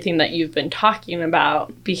with everything that you've been talking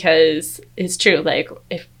about, because it's true, like,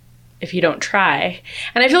 if you don't try.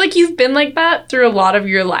 And I feel like you've been like that through a lot of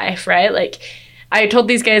your life, right? Like, I told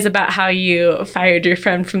these guys about how you fired your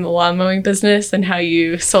friend from the lawn mowing business and how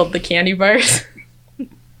you sold the candy bars.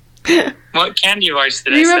 What candy bars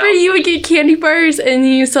did Do you I remember sell? you would get candy bars and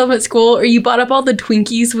you sell them at school, or you bought up all the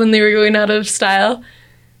Twinkies when they were going out of style?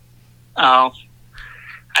 Oh,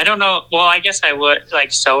 I don't know. Well, I guess I would,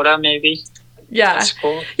 like, soda maybe. Yeah. That's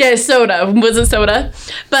cool. Yeah, soda. Was it soda?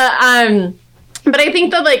 But I think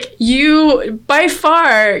that, like, you, by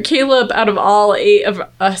far, Caleb, out of all 8 of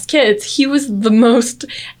us kids, he was the most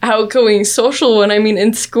outgoing social one. I mean,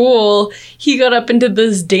 in school, he got up and did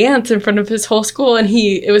this dance in front of his whole school, and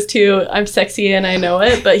it was to I'm sexy and I know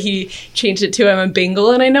it, but he changed it to I'm a Bengal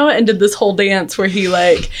and I know it, and did this whole dance where he,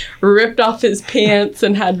 like, ripped off his pants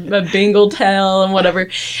and had a Bengal tail and whatever.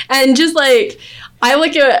 And just, like, I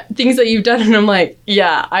look at things that you've done and I'm like,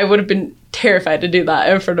 yeah, I would have been terrified to do that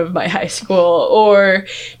in front of my high school, or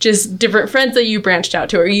just different friends that you branched out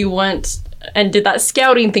to, or you went and did that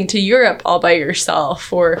scouting thing to Europe all by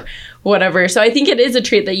yourself or whatever. So I think it is a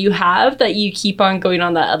trait that you have, that you keep on going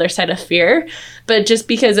on that other side of fear. But just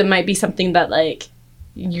because it might be something that, like,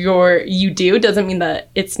 you do doesn't mean that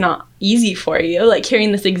it's not easy for you. Like,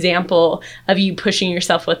 hearing this example of you pushing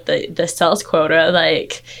yourself with the sales quota,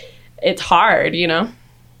 like, it's hard, you know?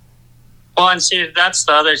 Well, and see, that's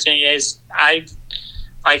the other thing is I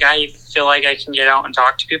feel like I can get out and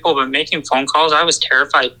talk to people, but making phone calls, I was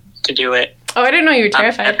terrified to do it. Oh, I didn't know you were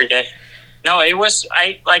terrified. Every day. No, it was,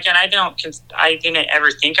 and I didn't ever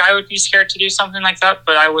think I would be scared to do something like that,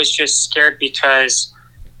 but I was just scared because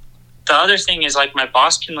the other thing is, like, my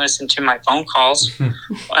boss can listen to my phone calls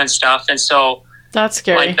and stuff. And so, That's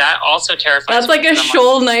scary. like, that also terrifies That's me. like a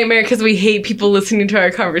shoal nightmare because we hate people listening to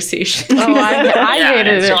our conversation. Oh, I Yeah,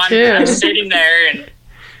 hated and so it too. I'm sitting there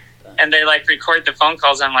and they, like, record the phone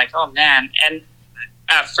calls. I'm like, oh man. And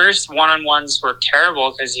at first, one-on-ones were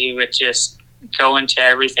terrible because he would just go into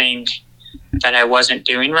everything that I wasn't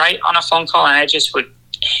doing right on a phone call. And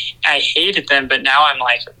I hated them. But now I'm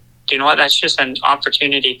like, you know what? That's just an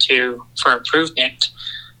opportunity for improvement.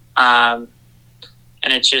 And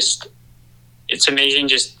it's amazing,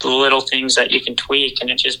 just the little things that you can tweak, and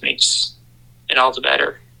it just makes it all the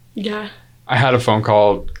better. Yeah. I had a phone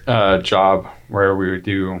call job where we would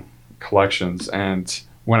do collections, and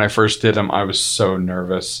when I first did them, I was so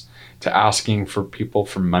nervous to asking for people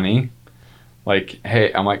for money. Like,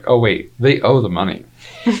 hey, I'm like, oh wait, they owe the money.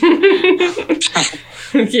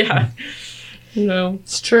 Yeah. No.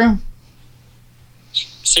 It's true.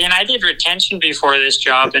 See, and I did retention before this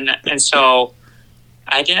job, and so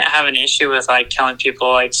I didn't have an issue with, like, telling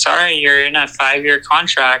people, like, sorry, you're in a 5-year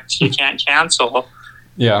contract, you can't cancel.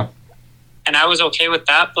 Yeah. And I was okay with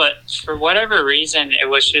that, but for whatever reason, it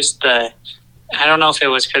was just I don't know if it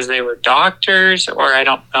was because they were doctors, or I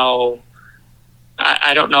don't know.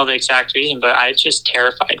 I don't know the exact reason, but it just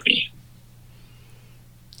terrified me.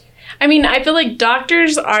 I mean, I feel like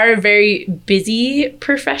doctors are a very busy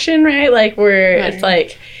profession, right? Like, it's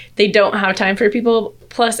like they don't have time for people.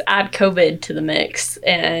 Plus, add COVID to the mix,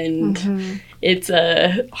 and it's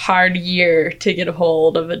a hard year to get a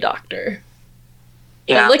hold of a doctor.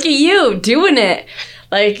 Yeah. But look at you doing it,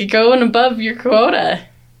 like, going above your quota.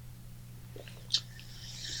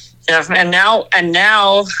 Yeah, and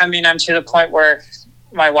now, I mean, I'm to the point where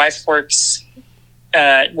my wife works.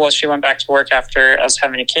 She went back to work after us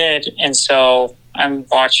having a kid, and so I'm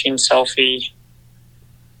watching Sophie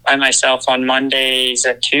by myself on Mondays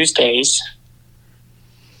and Tuesdays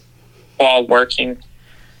while working.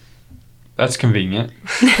 That's convenient.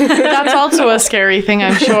 That's also a scary thing,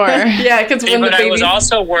 I'm sure. Yeah, because when the But I was baby.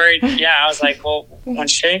 also worried. Yeah, I was like, well, when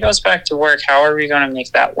Shay goes back to work, how are we going to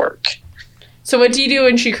make that work? So what do you do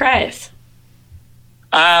when she cries?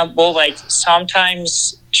 Well, like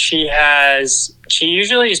sometimes she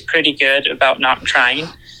usually is pretty good about not crying,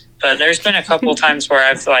 but there's been a couple times where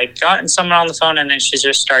I've like gotten someone on the phone and then she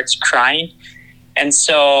just starts crying. And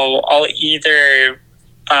so I'll either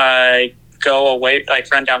go away, like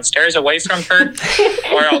run downstairs away from her,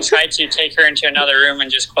 or I'll try to take her into another room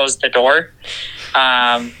and just close the door.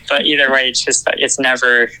 But either way, it's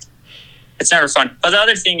never fun. But the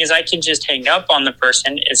other thing is I can just hang up on the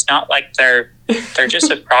person. It's not like they're just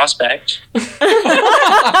a prospect.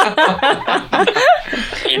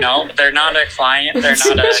 You know, they're not a client. They're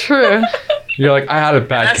not a... True. You're like, I had a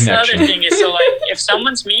bad That's connection. the other thing is, so like, if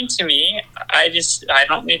someone's mean to me, I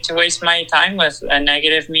don't need to waste my time with a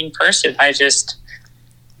negative, mean person.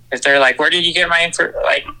 If they're like, where did you get my info?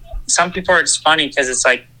 Like, some people, it's funny because it's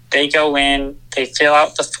like, they go in, they fill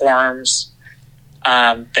out the forms,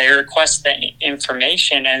 they request the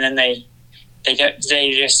information, and then they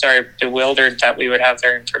just are bewildered that we would have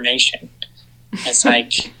their information. It's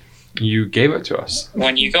like, You gave it to us.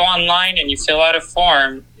 when you go online and you fill out a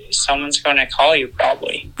form, someone's going to call you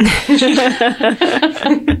probably.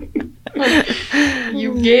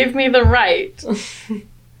 You gave me the right.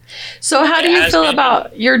 So how do It you has feel been.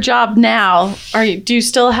 about your job now? Do you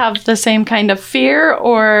still have the same kind of fear,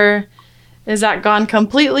 or is that gone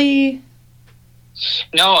completely?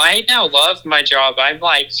 No, I now love my job. I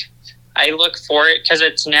look for it because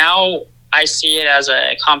it's now, I see it as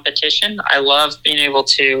a competition. I love being able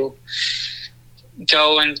to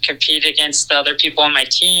go and compete against the other people on my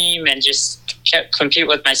team and just compete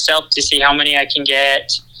with myself to see how many I can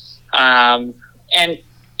get.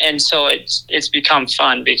 And so it's become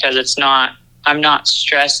fun because I'm not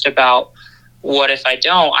stressed about what if I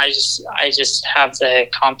don't. I just have the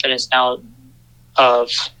confidence now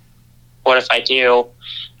of what if I do.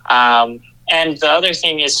 And the other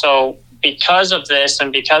thing is, so because of this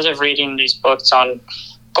and because of reading these books on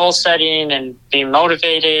goal setting and being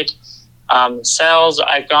motivated, sales,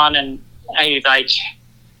 I've gone and I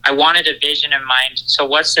wanted a vision in mind. So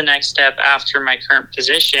what's the next step after my current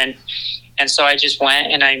position? And so I just went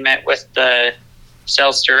and I met with the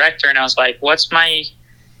sales director and I was like, what's my,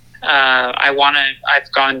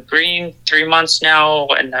 I've gone green 3 months now,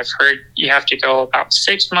 and I've heard you have to go about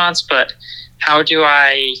 6 months, but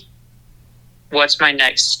what's my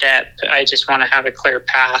next step? I just want to have a clear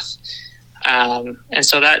path. And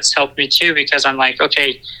so that's helped me too, because I'm like,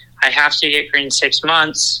 okay, I have to get green 6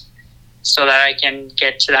 months so that I can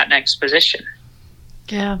get to that next position.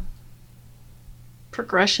 Yeah.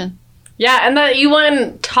 Progression. Yeah, and that you went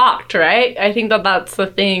and talked, right? I think that's the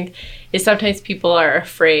thing, is sometimes people are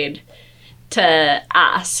afraid to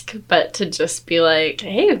ask, but to just be like,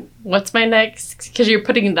 hey, what's my next? Because you're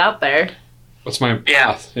putting it out there. What's my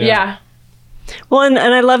Yeah. path? Yeah. Well, and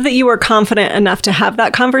I love that you were confident enough to have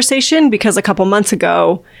that conversation, because a couple months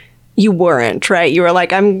ago you weren't, right? You were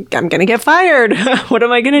like, I'm going to get fired. What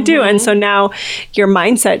am I going to do? And so now your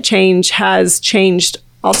mindset change has changed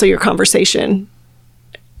also your conversation.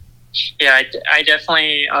 Yeah, I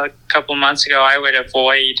definitely, a couple months ago, I would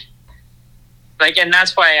avoid, and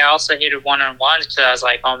that's why I also hated one-on-ones, because I was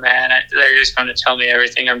like, oh man, they're just going to tell me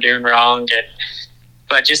everything I'm doing wrong.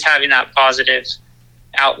 But just having that positive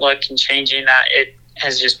outlook and changing that, it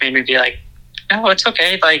has just made me be like, no, it's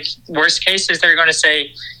okay. Like, worst case is they're going to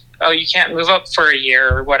say, oh, you can't move up for a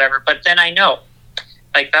year or whatever. But then I know,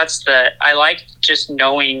 I like just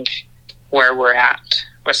knowing where we're at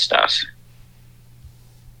with stuff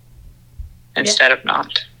instead of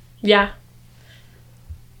not. Yeah.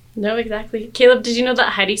 No, exactly. Caleb, did you know that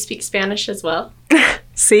Heidi speaks Spanish as well?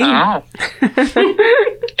 See? Oh.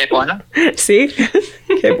 Que bueno. See?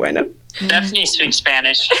 Que bueno. Stephanie speaks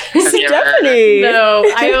Spanish. Have you ever heard her? Stephanie! No,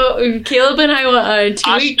 Caleb and I went on a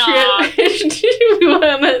 2-week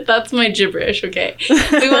trip. That's my gibberish, okay.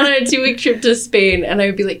 We went on a 2-week trip to Spain, and I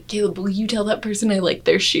would be like, Caleb, will you tell that person I like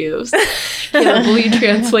their shoes? Caleb, will you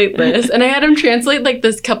translate this? And I had him translate,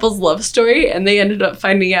 this couple's love story, and they ended up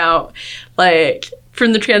finding out,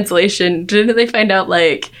 from the translation, didn't they find out,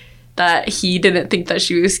 that that he didn't think that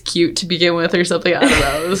she was cute to begin with or something. I don't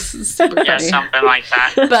know. It was super Yeah, funny. something like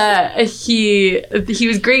that. But he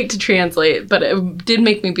was great to translate, but it did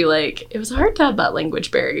make me be like, it was hard to have that language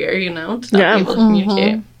barrier, to not Yeah. be able to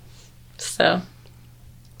communicate. So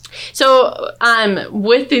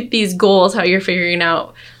with these goals, how you're figuring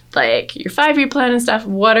out like your 5-year plan and stuff,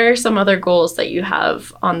 what are some other goals that you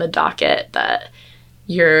have on the docket that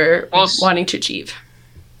you're wanting to achieve?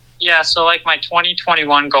 Yeah, so like my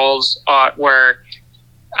 2021 goals were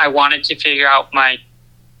I wanted to figure out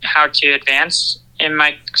how to advance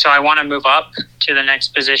so I want to move up to the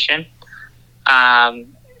next position.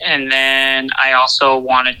 And then I also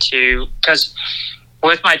wanted to, because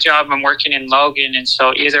with my job, I'm working in Logan. And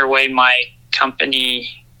so either way, my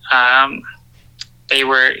company, they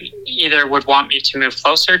were either would want me to move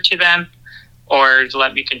closer to them or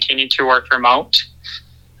let me continue to work remote.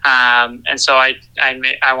 And so I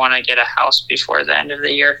want to get a house before the end of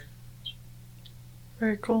the year.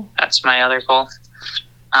 Very cool. That's my other goal.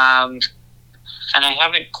 And I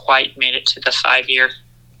haven't quite made it to the 5-year.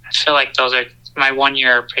 I feel like those are my 1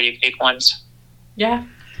 year are pretty big ones. Yeah.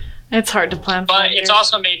 It's hard to plan. But it's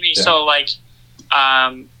also made me so like,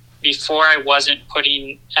 before I wasn't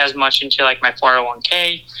putting as much into like my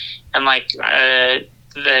 401k, and like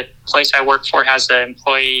the place I work for has the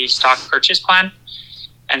employee stock purchase plan.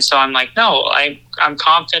 And so I'm like, no, I'm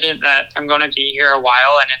confident that I'm going to be here a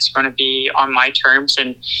while and it's going to be on my terms.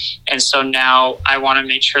 And so now I want to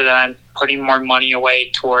make sure that I'm putting more money away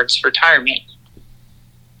towards retirement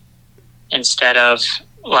instead of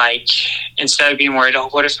being worried, oh,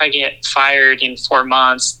 what if I get fired in 4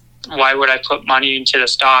 months? Why would I put money into the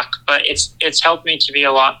stock? But it's helped me to be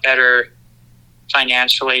a lot better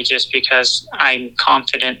financially just because I'm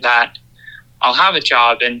confident that I'll have a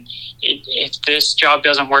job. And if this job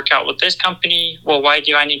doesn't work out with this company, well, why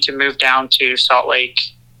do I need to move down to Salt Lake?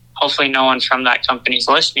 Hopefully no one from that company is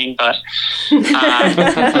listening, but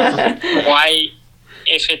why,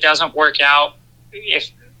 if it doesn't work out,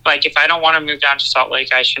 if I don't want to move down to Salt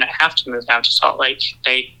Lake, I shouldn't have to move down to Salt Lake.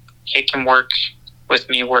 It can work with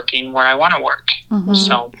me working where I want to work. Mm-hmm.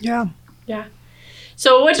 So Yeah.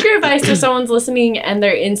 So what's your advice to someone's listening and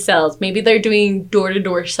they're in sales? Maybe they're doing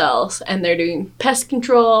door-to-door sales and they're doing pest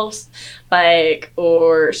controls,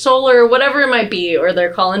 or solar, whatever it might be, or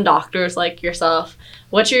they're calling doctors like yourself.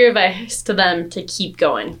 What's your advice to them to keep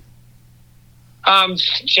going?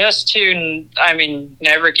 just to,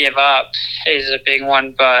 never give up is a big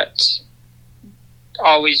one, but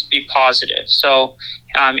always be positive. So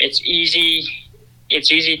it's easy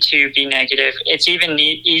to be negative. It's even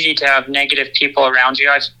easy to have negative people around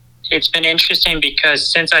you. It's been interesting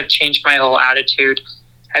because since I've changed my whole attitude,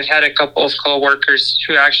 I've had a couple of coworkers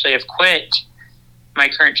who actually have quit my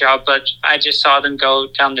current job, but I just saw them go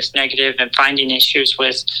down this negative and finding issues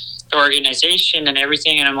with the organization and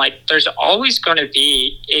everything. And I'm like, there's always going to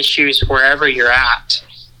be issues wherever you're at.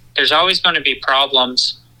 There's always going to be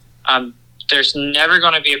problems. There's never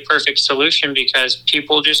going to be a perfect solution because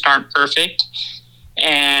people just aren't perfect.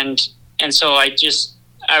 And so I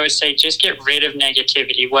would say just get rid of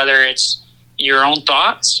negativity, whether it's your own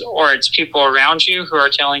thoughts or it's people around you who are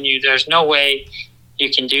telling you there's no way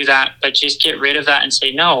you can do that, but just get rid of that and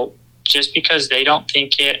say, no, just because they don't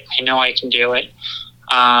think it, I know I can do it.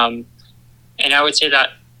 And I would say that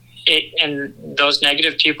and those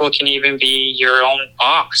negative people can even be your own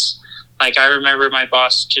boss. Like I remember my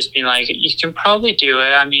boss just being like, you can probably do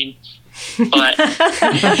it. But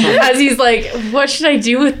as he's like, what should I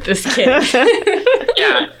do with this kid?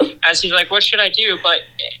 yeah, as he's like, what should I do?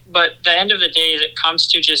 But the end of the day, it comes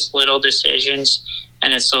to just little decisions,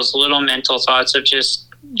 and it's those little mental thoughts of just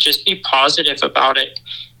be positive about it.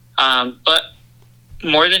 But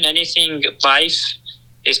more than anything, life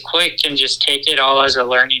is quick, and just take it all as a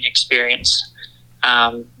learning experience.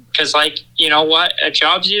 Because, you know what, a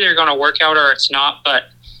job's either going to work out or it's not. But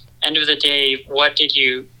end of the day, what did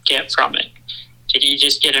you get from it? Did you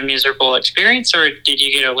just get a miserable experience, or did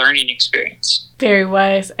you get a learning experience? Very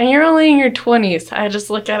wise. And you're only in your 20s. I just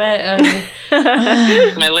look at it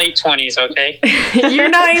and... My late 20s, okay? You're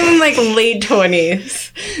not even late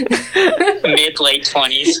 20s. Mid-late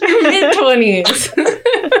 20s. Mid-20s.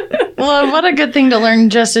 Well, what a good thing to learn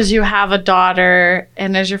just as you have a daughter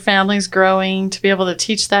and as your family's growing, to be able to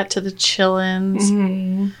teach that to the chillins.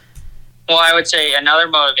 Mm-hmm. Well, I would say another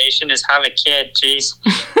motivation is have a kid. Jeez.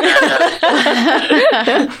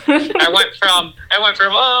 I went from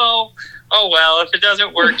oh well, if it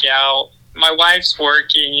doesn't work out, my wife's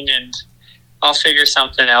working and I'll figure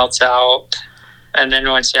something else out. And then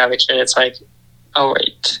once you have a kid, it's like, oh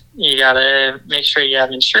wait, you gotta make sure you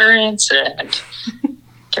have insurance and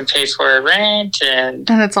can pay for rent, and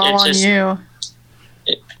it's all on you.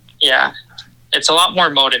 Yeah, it's a lot more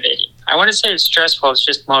motivating. I want to say it's stressful. It's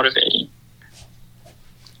just motivating.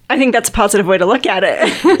 I think that's a positive way to look at it.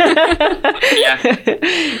 Yeah.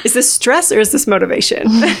 Is this stress or is this motivation?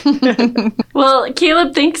 Well,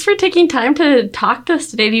 Caleb, thanks for taking time to talk to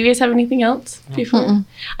us today. Do you guys have anything else before?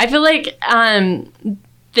 I feel like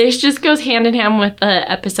this just goes hand in hand with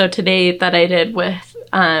the episode today that I did with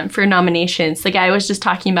for nominations. The guy was just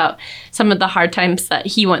talking about some of the hard times that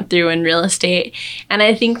he went through in real estate. And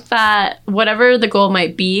I think that whatever the goal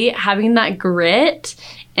might be, having that grit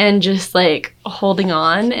and just like holding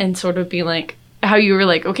on and sort of being like, how you were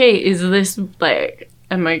like, okay, is this like,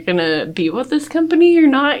 am I gonna be with this company or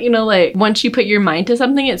not? You know, like once you put your mind to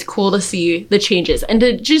something, it's cool to see the changes and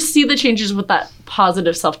to just see the changes with that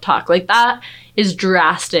positive self-talk. Like that is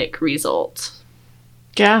drastic results.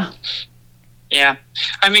 Yeah. Yeah.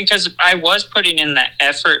 I mean, because I was putting in the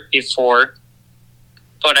effort before,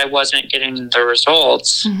 but I wasn't getting the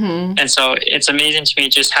results. Mm-hmm. And so it's amazing to me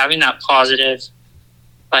just having that positive,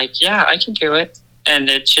 like, yeah, I can do it. And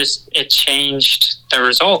it changed the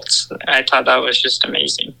results. I thought that was just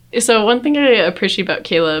amazing. So one thing I appreciate about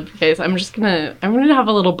Caleb, guys, I'm gonna have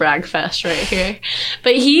a little brag fest right here.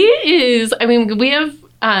 But he is, I mean, we have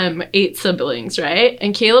 8 siblings, right?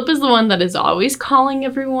 And Caleb is the one that is always calling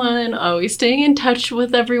everyone, always staying in touch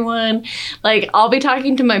with everyone. Like, I'll be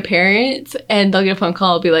talking to my parents and they'll get a phone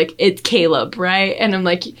call. I'll be like, it's Caleb, right? And I'm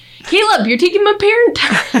like, Caleb, you're taking my parent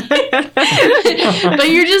time.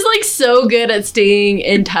 But you're just like so good at staying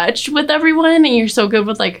in touch with everyone, and you're so good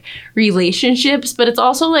with like relationships. But it's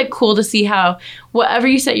also like cool to see how whatever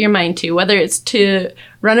you set your mind to, whether it's to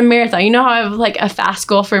run a marathon, you know how I have like a fast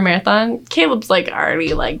goal for a marathon? Caleb's like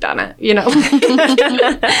already like done it, you know? Or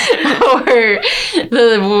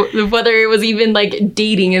whether it was even like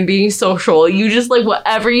dating and being social, you just like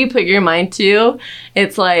whatever you put your mind to,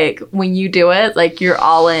 it's like when you do it, like you're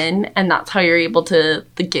all in, and that's how you're able to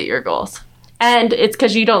get your goals. And it's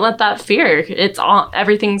because you don't let that fear,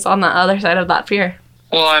 everything's on the other side of that fear.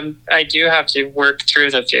 Well, I do have to work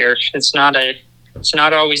through the fear. It's not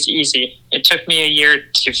always easy. It took me a year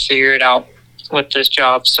to figure it out with this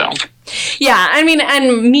job, so. Yeah, I mean,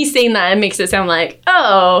 and me saying that, it makes it sound like,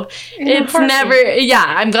 oh, it's never, yeah,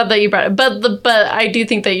 I'm glad that you brought it. But I do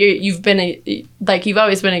think that you've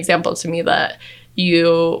always been an example to me that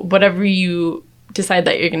whatever you decide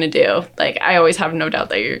that you're going to do, like, I always have no doubt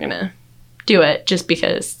that you're going to do it just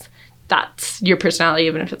because that's your personality,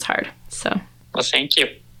 even if it's hard, so. Well, thank you.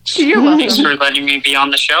 You're welcome. Thanks for letting me be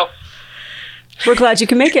on the show. We're glad you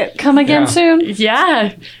can make it. Come again soon.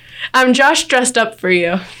 Yeah. Josh dressed up for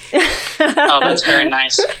you. Oh, that's very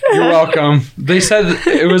nice. You're welcome. They said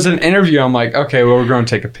it was an interview. I'm like, okay, well, we're going to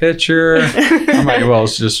take a picture. I'm like, well,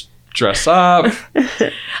 let's just dress up.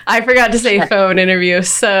 I forgot to say phone interview,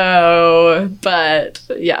 but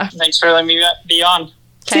yeah. Thanks for letting me be on.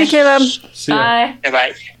 See you, Caleb. See ya. Bye.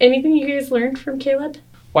 Bye-bye. Anything you guys learned from Caleb?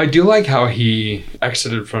 Well, I do like how he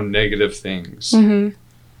exited from negative things. Mm-hmm.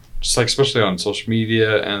 Just like, especially on social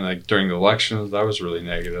media and like during the elections, that was really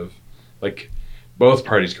negative. Like both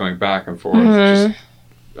parties going back and forth, just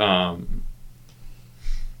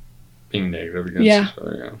being negative against each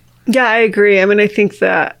other. Yeah, I agree. I mean, I think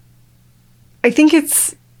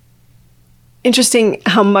it's interesting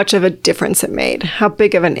how much of a difference it made, how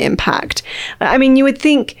big of an impact. I mean, you would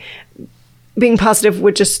think being positive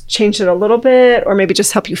would just change it a little bit or maybe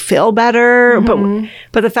just help you feel better.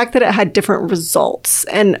 But the fact that it had different results,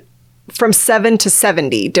 and from 7 to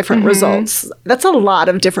 70 different results, that's a lot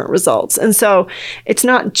of different results. And so it's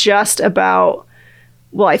not just about,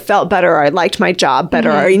 well, I felt better, or I liked my job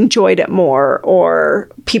better, or I enjoyed it more, or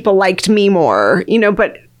people liked me more,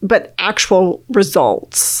 but actual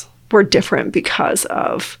results were different because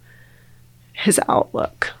of his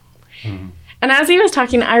outlook. And as he was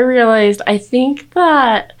talking, I realized, I think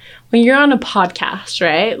that when you're on a podcast,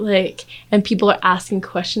 right, like, and people are asking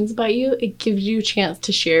questions about you, it gives you a chance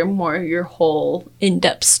to share more your whole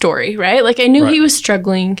in-depth story, right? Like, I knew he was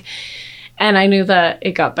struggling, and I knew that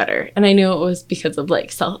it got better, and I knew it was because of,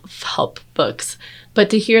 like, self-help books. But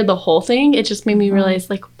to hear the whole thing, it just made me realize,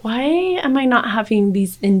 like, why am I not having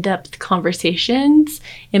these in-depth conversations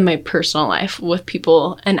in my personal life with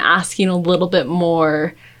people and asking a little bit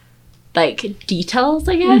more, like, details,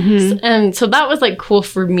 I guess? And so that was, like, cool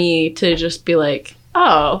for me to just be like,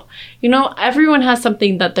 oh, everyone has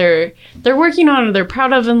something that they're working on or they're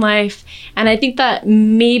proud of in life. And I think that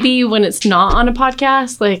maybe when it's not on a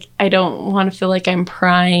podcast, like, I don't want to feel like I'm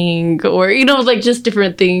prying or, like, just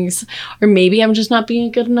different things. Or maybe I'm just not being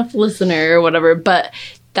a good enough listener or whatever. But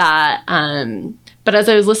that But as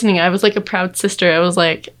I was listening, I was like a proud sister. I was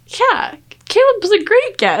like, yeah, Caleb was a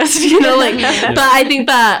great guest, But I think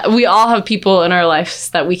that we all have people in our lives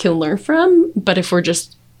that we can learn from. But if we're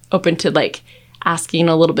just open to like asking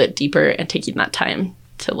a little bit deeper and taking that time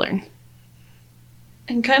to learn.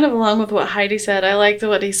 And kind of along with what Heidi said, I liked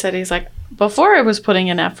what he said. He's like, before I was putting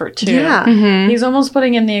in effort too. Yeah. He's almost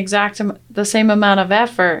putting in the same amount of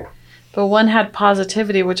effort, but one had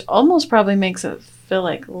positivity, which almost probably makes it feel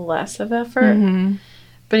like less of effort.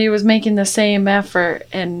 But he was making the same effort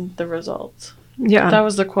in the results. Yeah. That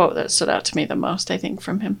was the quote that stood out to me the most, I think,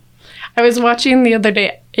 from him. I was watching the other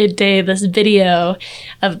day this video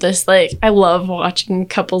of this, like, I love watching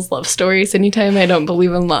couples' love stories. Anytime I don't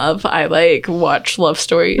believe in love, I like watch love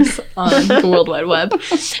stories on the World Wide Web.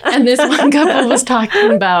 And this one couple was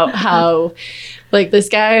talking about how, like, this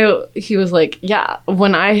guy, he was like, yeah,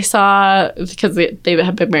 when I saw, because they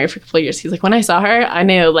had been married for a couple of years, he's like, when I saw her, I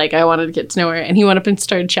knew, like, I wanted to get to know her. And he went up and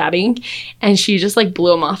started chatting, and she just, like,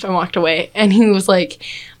 blew him off and walked away. And he was like,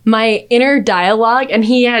 my inner dialogue, and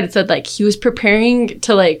he had said, like, he was preparing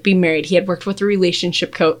to, like, be married. He had worked with a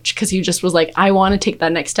relationship coach because he just was like, I want to take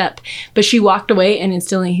that next step. But she walked away, and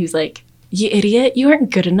instantly he was like, you idiot, you aren't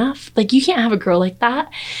good enough. Like, you can't have a girl like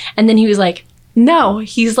that. And then he was like, no,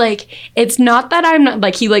 he's like, it's not that I'm not,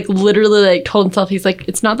 like, he like literally like told himself, he's like,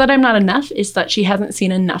 it's not that I'm not enough, it's that she hasn't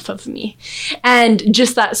seen enough of me. And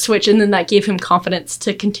just that switch, and then that gave him confidence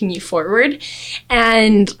to continue forward.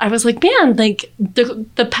 And I was like, man, like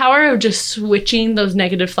the power of just switching those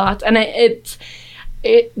negative thoughts. And it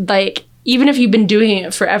like, even if you've been doing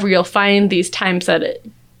it forever, you'll find these times that it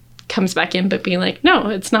comes back in, but being like, no,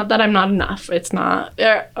 it's not that I'm not enough. It's not,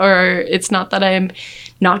 or it's not that I'm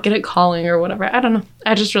not good at calling or whatever. I don't know.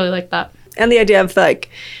 I just really like that. And the idea of like,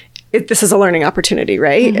 this is a learning opportunity,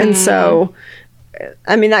 right? And so,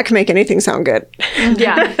 I mean, that can make anything sound good.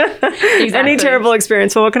 Yeah. Exactly. Any terrible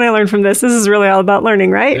experience. Well, what can I learn from this? This is really all about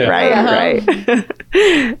learning, right? Yeah. Right.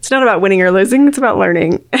 It's not about winning or losing. It's about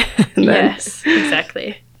learning. Yes,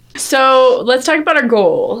 exactly. So let's talk about our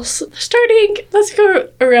goals. Let's go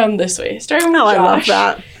around this way. Starting with Josh. I love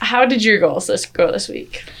that. How did your goals go this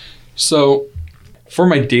week? So for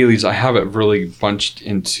my dailies, I have it really bunched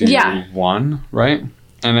into one, right?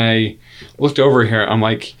 And I looked over here. I'm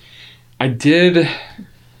like, I did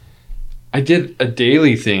a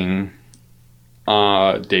daily thing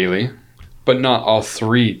daily, but not all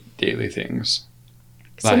 3 daily things.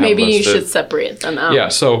 So maybe you should separate them out. Yeah,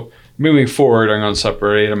 so moving forward, I'm going to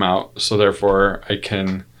separate them out. So therefore, I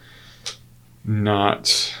don't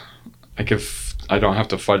have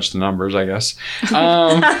to fudge the numbers, I guess.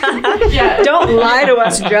 Yeah, don't lie to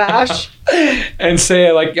us, Josh. And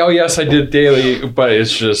say like, oh yes, I did daily, but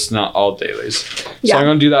it's just not all dailies. So I'm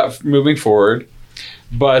going to do that moving forward.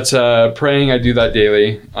 But praying, I do that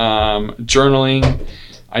daily. Journaling,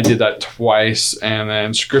 I did that twice. And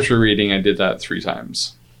then scripture reading, I did that 3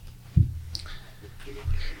 times.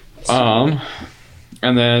 And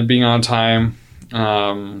then being on time,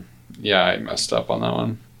 I messed up on that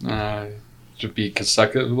one. To be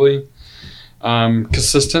consecutively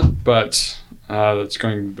consistent, but that's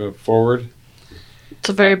going to move forward. It's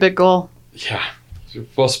a very big goal. Yeah.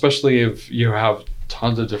 Well, especially if you have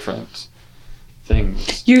tons of different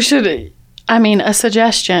things. You should, a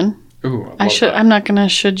suggestion. Ooh, I'm not going to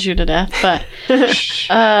should you to death, but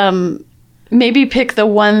maybe pick the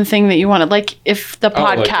one thing that you wanted, like if the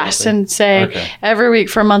podcast, and say every week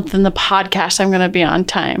for a month in the podcast, I'm going to be on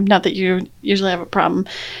time. Not that you usually have a problem,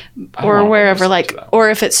 or wherever, like, or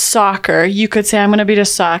if it's soccer, you could say I'm going to be to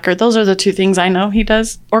soccer. Those are the 2 things I know he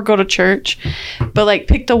does, or go to church. But like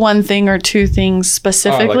pick the one thing or 2 things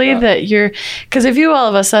specifically that you're, because if you all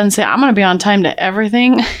of a sudden say I'm going to be on time to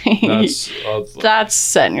everything, that's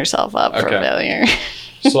setting yourself up for failure.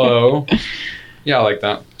 So yeah, I like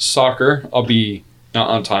that. Soccer, I'll be not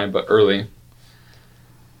on time, but early.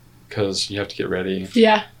 Because you have to get ready.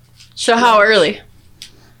 Yeah. So how early?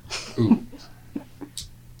 Ooh.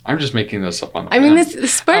 I'm just making this up on the this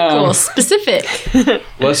is sparkle specific.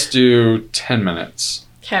 Let's do 10 minutes.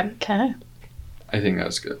 Okay. I think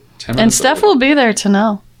that's good. 10 minutes. And Steph will be there to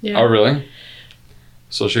know. Yeah. Oh, really?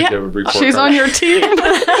 So she'll give a report. She's on your team.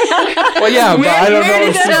 Well, yeah, but I don't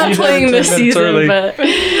know. We're not playing this season, early. But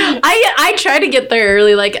I try to get there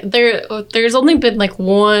early. Like there's only been like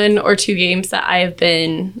 1 or 2 games that I've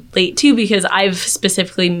been late to because I've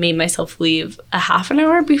specifically made myself leave a half an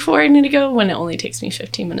hour before I need to go when it only takes me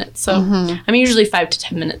 15 minutes. So I'm usually 5 to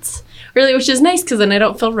 10 minutes early, which is nice because then I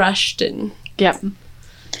don't feel rushed and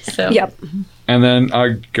And then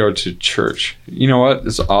I go to church. You know what?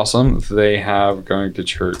 It's awesome. They have going to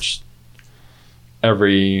church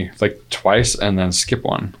every like twice and then skip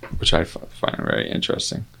one, which I find very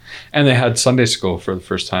interesting. And they had Sunday school for the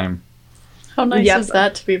first time. How nice Yep. is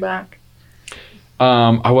that to be back?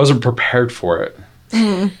 I wasn't prepared for it.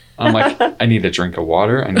 I'm like, I need a drink of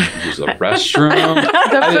water. I need to use the restroom. I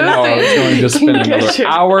didn't know I was going to spend another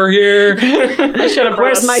hour here. I should have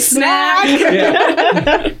brought Where's my snack?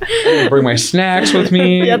 Yeah. I'm gonna bring my snacks with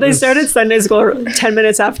me. Yeah, they started Sunday school 10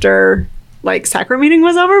 minutes after like sacrament meeting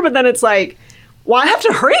was over, but then it's like, well, I have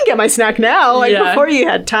to hurry and get my snack now. Like Yeah. before you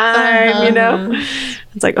had time, you know?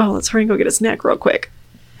 It's like, oh, let's hurry and go get a snack real quick.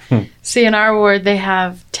 See, in our ward, they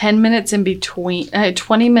have 10 minutes in between,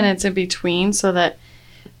 20 minutes in between so that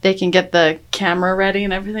they can get the camera ready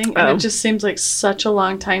and everything. And Oh. it just seems like such a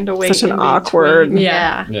long time to wait. Such an in awkward- between.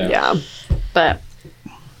 Yeah. Yeah. Yeah. But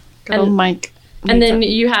good And- old Mike. And then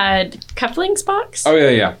you had cufflinks box. Oh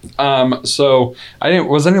yeah. So I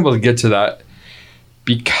wasn't able to get to that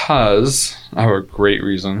because I have a great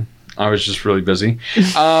reason. I was just really busy.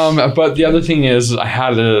 But the other thing is, I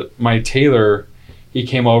had my tailor. He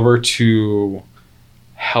came over to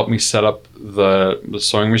help me set up the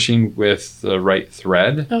sewing machine with the right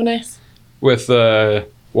thread Oh, nice. with the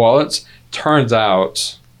wallets. Turns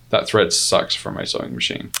out that thread sucks for my sewing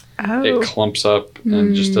machine. Oh. It clumps up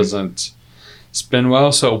and just doesn't spin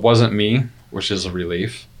well. So it wasn't me, which is a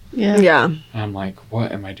relief. Yeah. Yeah. And I'm like,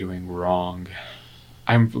 what am I doing wrong?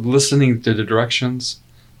 I'm listening to the directions,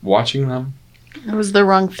 watching them. It was the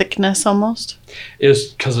wrong thickness almost. It's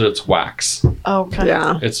because it's wax. Okay.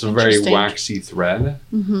 Yeah. It's a very Interesting. waxy thread.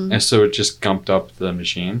 Mm-hmm. And so it just gumped up the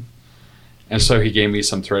machine. And so he gave me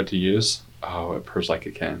some thread to use. Oh, it purrs like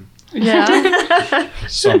it can. Yeah.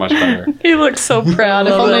 So much better. He looked so proud.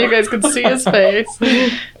 If only you guys could see his face.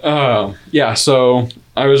 Yeah, so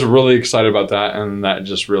I was really excited about that. And that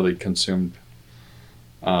just really consumed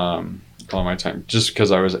all my time. Just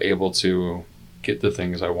because I was able to get the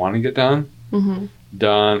things I want to get done.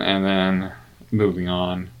 Done and then moving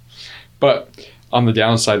on. But on the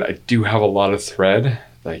downside, I do have a lot of thread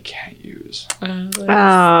that I can't use.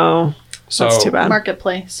 Oh. So That's too bad.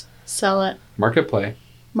 Marketplace. Sell it. Marketplace.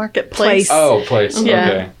 Marketplace. Place. Oh, place. Yeah.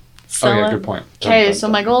 Okay. Sell Oh yeah, it. good point. Okay, so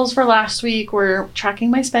my goals for last week were tracking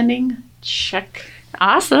my spending. Check.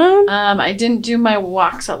 Awesome. I didn't do my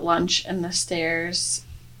walks at lunch and the stairs.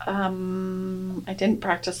 I didn't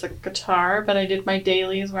practice the guitar, but I did my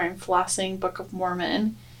dailies where I'm flossing Book of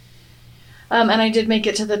Mormon. And I did make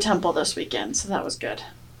it to the temple this weekend, so that was good.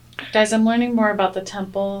 Guys, I'm learning more about the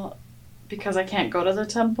temple because I can't go to the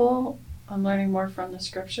temple. I'm learning more from the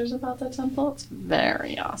scriptures about the temple. It's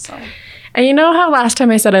very awesome. And you know how last time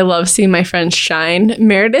I said I love seeing my friends shine?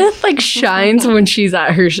 Meredith like shines when she's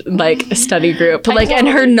at her like study group. Like and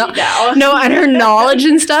her and her knowledge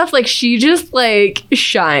and stuff, like she just like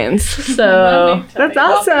shines. So That's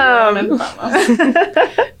awesome.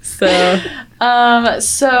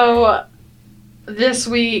 So this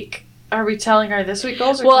week, are we telling our this week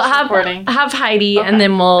goals or we'll just have recording? Heidi Okay. and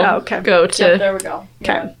then we'll Oh, okay. go to Yep, there we go.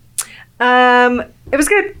 Okay. It was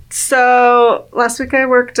good. So last week I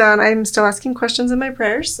worked on, I'm still asking questions in my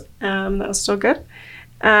prayers. That was still good.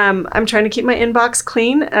 I'm trying to keep my inbox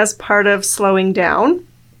clean as part of slowing down.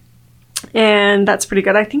 And that's pretty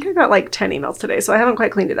good. I think I got like 10 emails today, so I haven't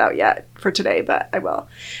quite cleaned it out yet for today, but I will.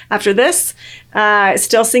 After this,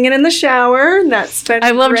 still singing in the shower. And that's been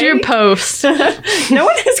I loved your great. post. No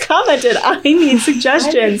one has commented. I need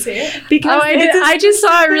suggestions. Because Oh, I did. I just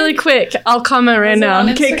saw it really quick. I'll comment right now.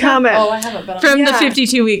 Okay, comment. Oh, I haven't been on From the Yeah.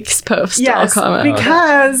 52 weeks post, I'll Yes, comment.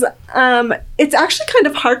 because it's actually kind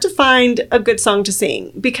of hard to find a good song to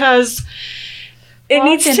sing because it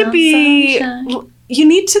needs Walking to on be. sunshine. You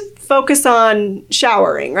need to focus on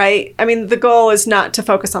showering, right? I mean, the goal is not to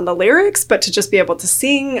focus on the lyrics, but to just be able to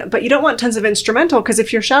sing. But you don't want tons of instrumental because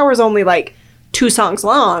if your shower is only like 2 songs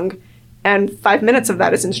long and 5 minutes of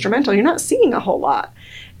that is instrumental, you're not singing a whole lot.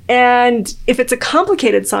 And if it's a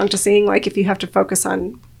complicated song to sing, like if you have to focus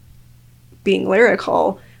on being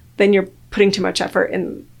lyrical, then you're putting too much effort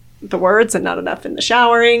in the words and not enough in the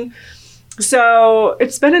showering. So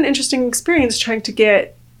it's been an interesting experience trying to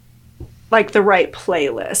get like the right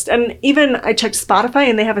playlist. And even I checked Spotify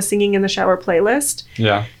and they have a singing in the shower playlist.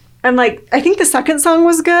 Yeah. And like, I think the second song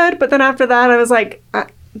was good, but then after that I was like,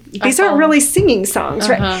 these aren't really singing songs,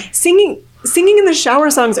 right? Singing in the shower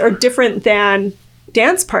songs are different than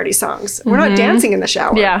dance party songs. We're not dancing in the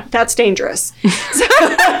shower. Yeah. That's dangerous.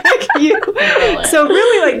 So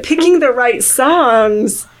really like picking the right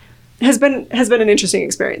songs has been an interesting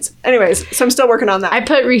experience. Anyways, so I'm still working on that. I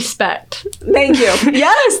put respect. Thank you.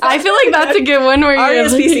 Yes. I feel like that's a good one where you're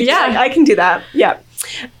RESPCT. yeah. I can do that. Yeah.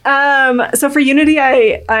 So for Unity,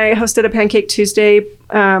 I hosted a Pancake Tuesday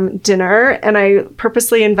dinner, and I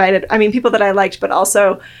purposely invited, people that I liked, but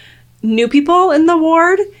also new people in the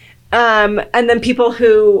ward, and then people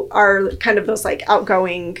who are kind of those like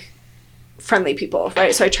outgoing, friendly people,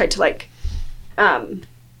 right? So I tried to like, blend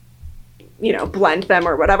them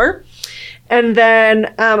or whatever. And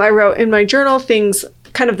then I wrote in my journal things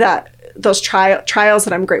kind of those trials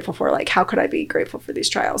that I'm grateful for. Like, how could I be grateful for these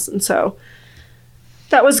trials? And so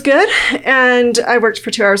that was good. And I worked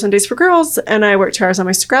for 2 hours on Days for Girls, and I worked 2 hours on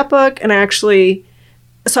my scrapbook. And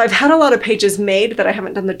so I've had a lot of pages made that I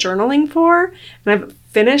haven't done the journaling for. And I've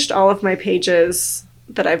finished all of my pages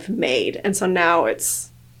that I've made. And so now it's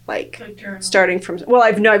like starting from,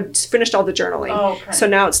 I've finished all the journaling. Oh, okay. So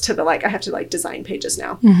now it's to the, like, I have to like design pages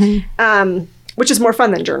now, which is more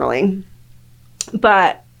fun than journaling.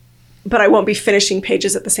 But I won't be finishing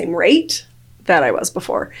pages at the same rate that I was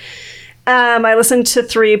before. I listened to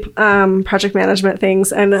 3 project management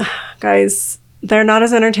things, and guys, they're not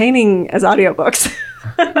as entertaining as audiobooks.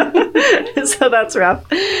 So that's rough.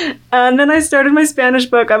 And then I started my Spanish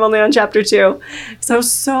book. I'm only on chapter 2. So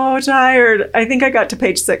tired. I think I got to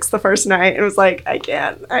page 6 the first night and was like, I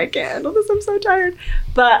can't handle this. I'm so tired.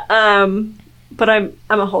 But I'm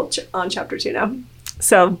a whole on chapter 2 now.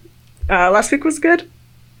 So last week was good.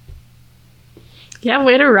 Yeah,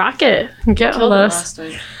 way to rock it. Get all those.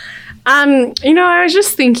 I was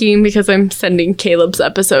just thinking, because I'm sending Caleb's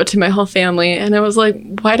episode to my whole family, and I was like,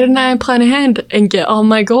 why didn't I plan ahead and get all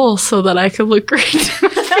my goals so that I could look great to my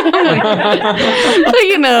family? But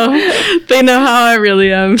they know how I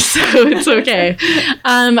really am, so it's okay.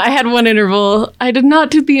 I had one interval. I did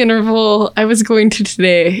not do the interval I was going to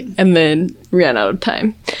today, and then ran out of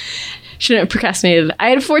time. Shouldn't have procrastinated. I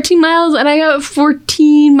had 14 miles, and I got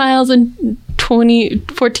 14 miles and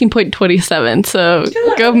 14.27. So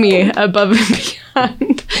go me, above and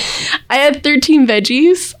beyond. I had 13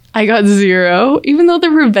 veggies. I got 0. Even though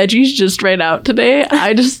there were veggies just right out today,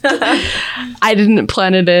 I didn't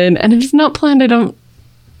plan it in. And if it's not planned,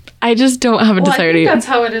 I just don't have a desire to eat. That's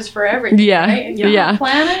how it is for everything. Yeah. Right? You don't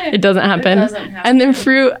plan it doesn't happen. It doesn't happen. And then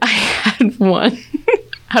fruit, I had 1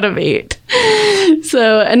 out of 8.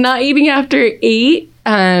 So, and not eating after 8.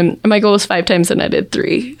 My goal was 5 times, and I did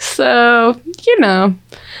 3. So,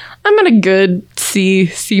 I'm at a good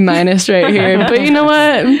C minus right here. But you know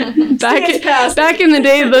what? Back in the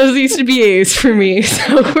day, those used to be A's for me.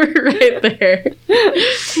 So we're right there.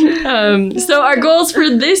 So our goals for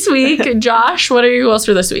this week, Josh, what are your goals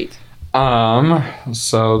for this week?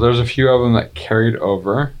 So there's a few of them that carried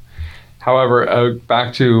over. However,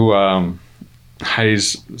 back to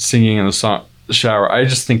Heidi's singing in the shower, I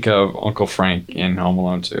just think of Uncle Frank in Home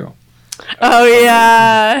Alone 2. Oh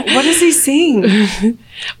yeah. What does he sing?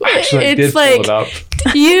 Actually, it's like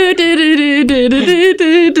you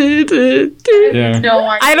Yeah. No,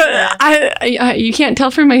 I you can't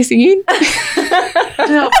tell from my singing.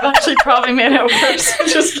 No, actually probably made it worse.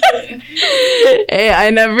 Just kidding. Hey,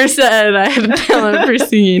 I never said I had to tell him for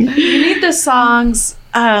singing. You need the songs.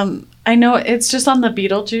 I know it's just on the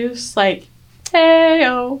Beetlejuice, like hey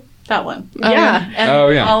oh, that one. Yeah. Oh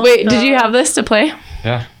yeah. Wait, did you have this to play?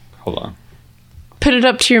 Yeah. Hold on. Put it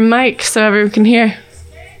up to your mic so everyone can hear.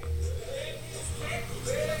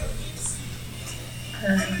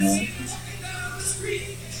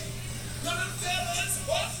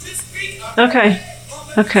 Okay.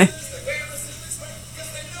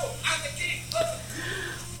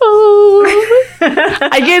 Oh.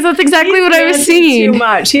 I guess that's exactly what I was singing. Too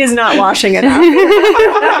much. He is not washing it out.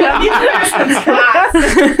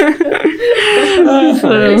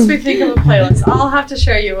 Makes me think of a playlist. I'll have to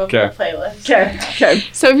show you a playlist. Okay.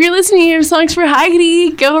 So if you're listening to your songs for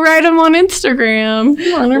Heidi, go write them on Instagram.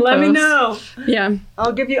 Let me know. Yeah.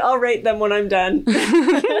 I'll rate them when I'm done.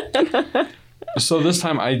 So this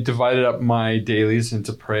time I divided up my dailies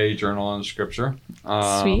into pray, journal, and scripture.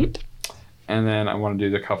 Sweet. And then I want to do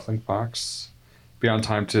the cufflink box. Be on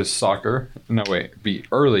time to soccer. No, wait. Be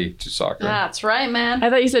early to soccer. That's right, man.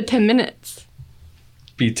 I thought you said 10 minutes.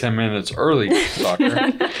 Be 10 minutes early to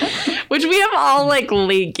soccer. Which we have all like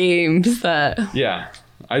late games that. Yeah.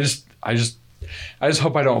 I just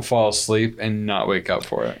hope I don't fall asleep and not wake up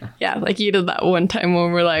for it. Yeah, like you did that one time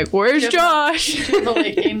when we're like, where's Josh? The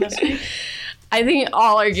late game this week. I think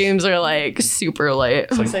all our games are like super late.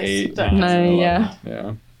 It's like Say 8, stuff. 9, Yeah.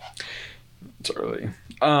 Yeah. It's early.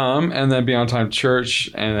 And then be on time to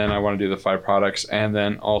church, and then I want to do the 5 products, and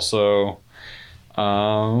then also,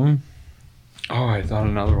 I thought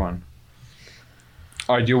another one.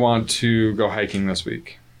 I do want to go hiking this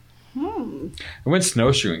week. I went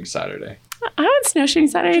snowshoeing Saturday. I went snowshoeing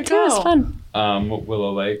Saturday too. It was fun.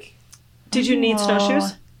 Willow Lake. Did you need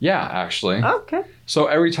snowshoes? Yeah, actually. Oh, okay. So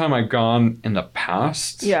every time I've gone in the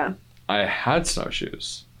past, Yeah. I had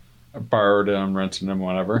snowshoes. I borrowed them, rented them,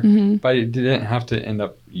 whatever. Mm-hmm. But I didn't have to end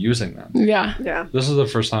up using them. Yeah. Yeah. This is the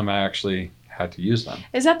first time I actually had to use them.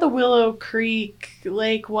 Is that the Willow Creek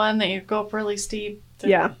Lake one that you go up really steep?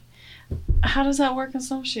 Yeah. How does that work in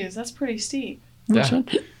snowshoes? That's pretty steep. Which Yeah. one?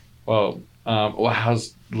 Well, it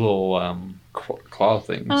has little claw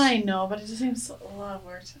things. I know, but it just seems a lot of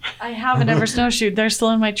work. I haven't ever snowshoed. They're still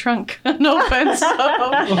in my trunk. No offense. So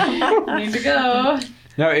I need to go.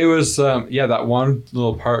 No, it was, that one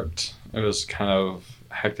little part, it was kind of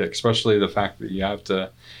hectic, especially the fact that you have to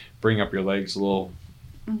bring up your legs a little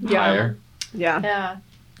higher. Yeah. Yeah.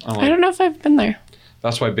 I'm I like, don't know if I've been there.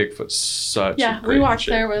 that's why Bigfoot's such Yeah, a great we walked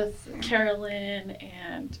shape. there with Carolyn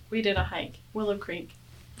and we did a hike, Willow Creek.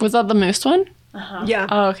 Was that the moose one? Uh-huh. Yeah.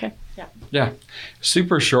 Oh, okay. Yeah,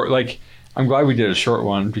 super short. Like, I'm glad we did a short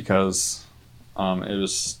one because it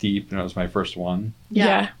was steep and it was my first one.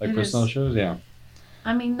 Yeah. Like it with is. snowshoes, yeah.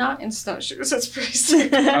 I mean, not in snowshoes. It's pretty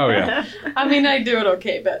steep. Oh, yeah. I mean, I do it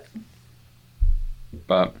okay, but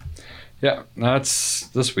But, yeah, that's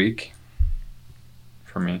this week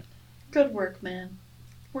for me. good work, man.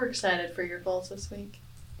 We're excited for your goals this week.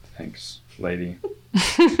 Thanks, lady.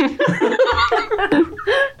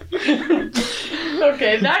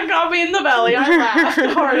 Okay, that got me in the belly. I laughed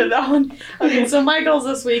hard at that one. Okay, so my goals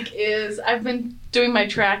this week is I've been doing my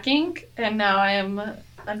tracking, and now I am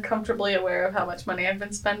uncomfortably aware of how much money I've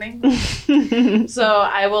been spending. So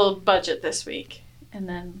I will budget this week and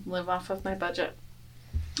then live off of my budget.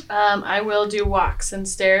 I will do walks and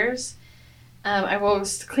stairs. I will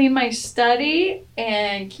clean my study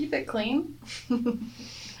and keep it clean.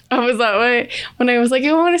 Oh, was that way? When I was like,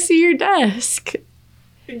 I want to see your desk.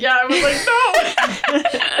 Yeah, I was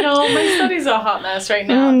like, no. No, my study's a hot mess right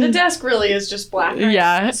now. The desk really is just black. Right?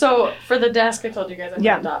 Yeah. So for the desk, I told you guys I'm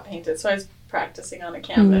Yeah. gonna dot paint it. So I was practicing on a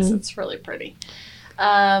canvas. It's really pretty.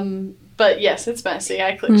 But yes, it's messy.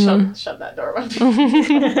 I shut that door one.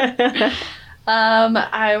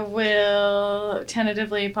 I will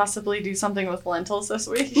tentatively possibly do something with lentils this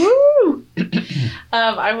week. Woo!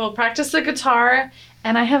 I will practice the guitar,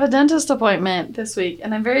 and I have a dentist appointment this week,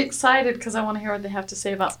 and I'm very excited because I want to hear what they have to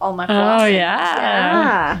say about all my flossing. Oh, yeah.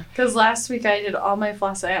 Yeah. Because last week I did all my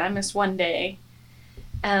flossing. I missed one day.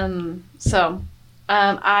 So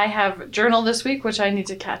I have journal this week, which I need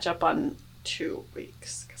to catch up on 2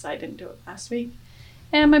 weeks because I didn't do it last week.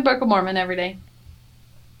 And my Book of Mormon every day.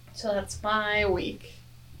 So that's my week.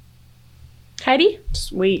 Heidi?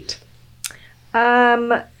 Sweet.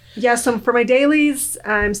 Yeah, so for my dailies,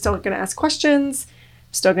 I'm still going to ask questions.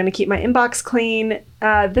 Still going to keep my inbox clean.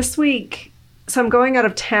 This week, so I'm going out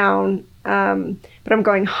of town, but I'm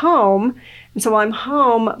going home. And so while I'm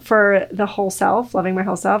home for the whole self, loving my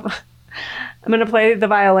whole self, I'm going to play the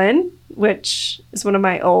violin, which is one of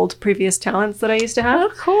my old previous talents that I used to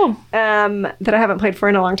have. Oh, cool. That I haven't played for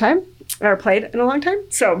in a long time, or played in a long time.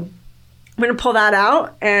 So I'm going to pull that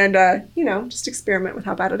out and, just experiment with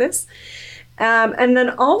how bad it is. And then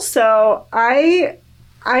also, I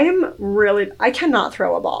cannot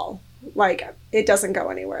throw a ball. Like, it doesn't go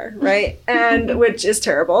anywhere, right? And which is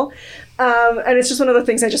terrible. And it's just one of the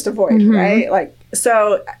things I just avoid, right? Like,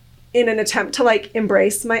 so in an attempt to like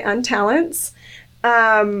embrace my untalents,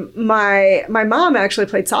 my mom actually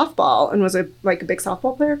played softball and was a big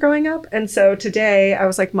softball player growing up. And so today I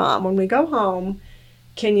was like, Mom, when we go home,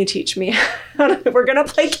 can you teach me? We're gonna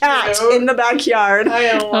play cat in the backyard.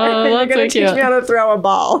 I don't Oh, You're that's gonna so teach cute. me how to throw a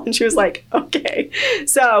ball. And she was like, okay.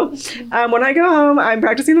 So when I go home, I'm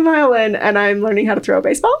practicing the violin and I'm learning how to throw a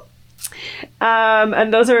baseball.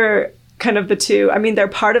 And those are kind of the two. I mean, they're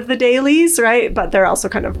part of the dailies, right? But they're also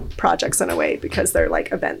kind of projects in a way because they're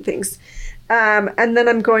like event things. And then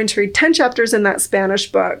I'm going to read 10 chapters in that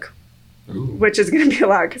Spanish book, Ooh. which is going to be a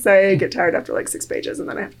lot because I get tired after like 6 pages and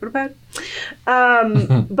then I have to go to bed.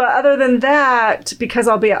 But other than that, because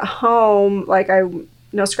I'll be at home,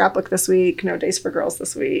 no scrapbook this week, no Days for Girls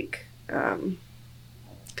this week,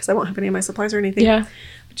 because I won't have any of my supplies or anything. Yeah.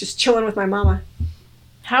 Just chilling with my mama.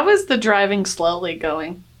 How is the driving slowly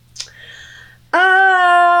going?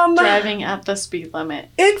 Driving at the speed limit.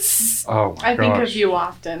 It's Oh my I think of gosh. you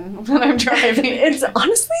often when I'm driving. it's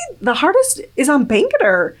honestly the hardest is on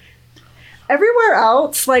Bangerter. Everywhere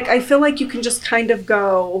else, like I feel like you can just kind of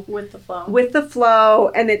go with the flow. with the flow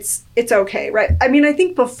and it's okay, right? I mean, I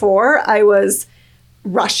think before I was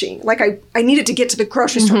rushing. Like I needed to get to the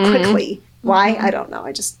grocery store quickly. Why? I don't know.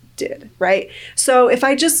 I just did, right? So if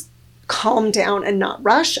I just calm down and not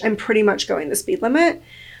rush, I'm pretty much going the speed limit.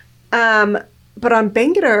 But on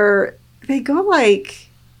Bangerter, they go like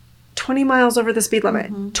 20 miles over the speed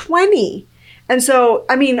limit. 20. And so,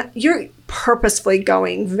 I mean, you're purposefully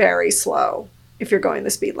going very slow if you're going the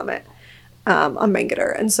speed limit on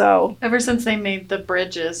Mangater. And so, Ever since they made the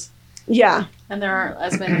bridges yeah. and there aren't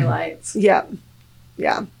as many lights. Yeah.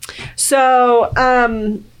 Yeah. So,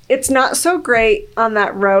 it's not so great on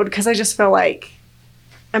that road because I just feel like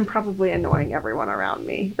I'm probably annoying everyone around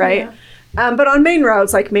me, right? Yeah. But on main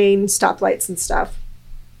roads, like main stoplights and stuff,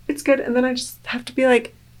 it's good. And then I just have to be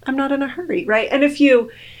like, I'm not in a hurry, right? And if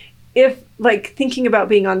like thinking about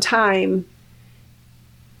being on time,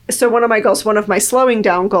 so one of my slowing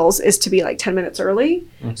down goals is to be like 10 minutes early.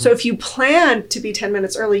 So if you plan to be 10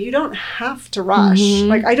 minutes early, you don't have to rush.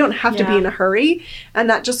 Like I don't have to be in a hurry, and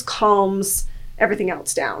that just calms everything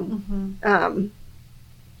else down.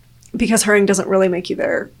 Because hurrying doesn't really make you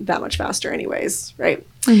there that much faster anyways, right?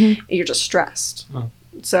 You're just stressed.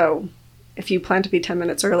 So if you plan to be 10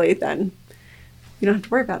 minutes early, then you don't have to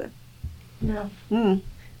worry about it. Yeah.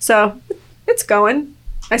 So it's going.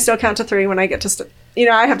 I still count to 3 when I get to,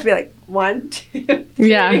 I have to be like 1, 2, 3.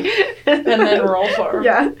 Yeah. And then roll forward.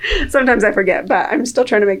 Yeah. Sometimes I forget, but I'm still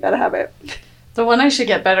trying to make that a habit. The one I should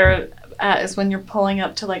get better at is when you're pulling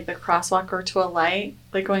up to like the crosswalk or to a light,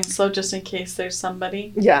 like going slow just in case there's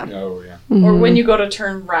somebody. Yeah. Oh, yeah. Or when you go to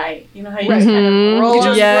turn right. You know how you just kind of roll You on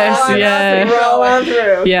just Yes, roll on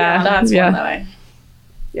through. Yeah. That's Yeah. one that I...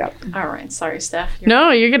 Yep. All right. Sorry, Steph.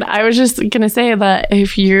 No, you're good. I was just gonna say that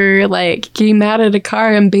if you're like getting mad at a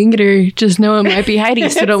car in Bangater, just know it might be Heidi,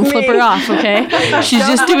 so don't flip her me. off, okay? She's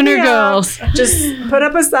just doing her me goals. Just put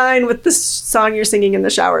up a sign with the song you're singing in the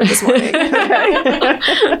shower this morning. Okay.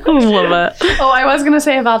 I love it. Oh, I was going to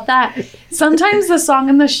say about that. Sometimes the song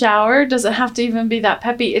in the shower doesn't have to even be that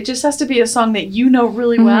peppy. It just has to be a song that you know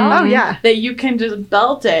really well. Oh, yeah. That you can just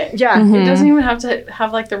belt it. Yeah. It doesn't even have to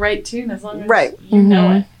have like the right tune as long as Right. you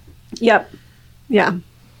know it. Yep. Yeah.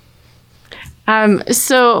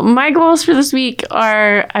 So my goals for this week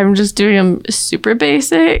are I'm just doing them super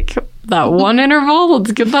basic. That one interval,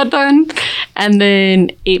 let's get that done, and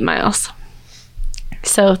then 8 miles.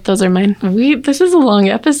 So those are mine. This is a long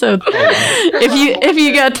episode. If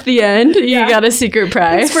you got to the end, you got a secret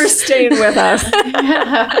prize. Thanks for staying with us.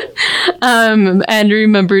 And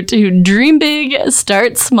remember to dream big,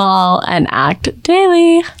 start small, and act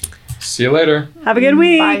daily. See you later. Have a good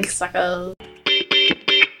week. Bye, suckers.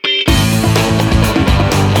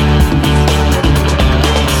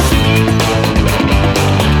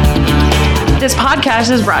 This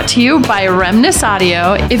podcast is brought to you by Remnus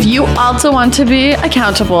Audio. If you also want to be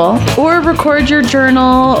accountable or record your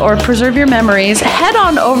journal or preserve your memories, head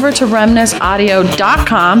on over to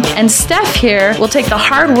remnusaudio.com and Steph here will take the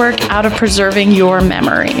hard work out of preserving your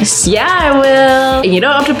memories. Yeah, I will. And you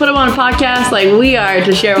don't have to put them on a podcast like we are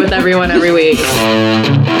to share with everyone every week.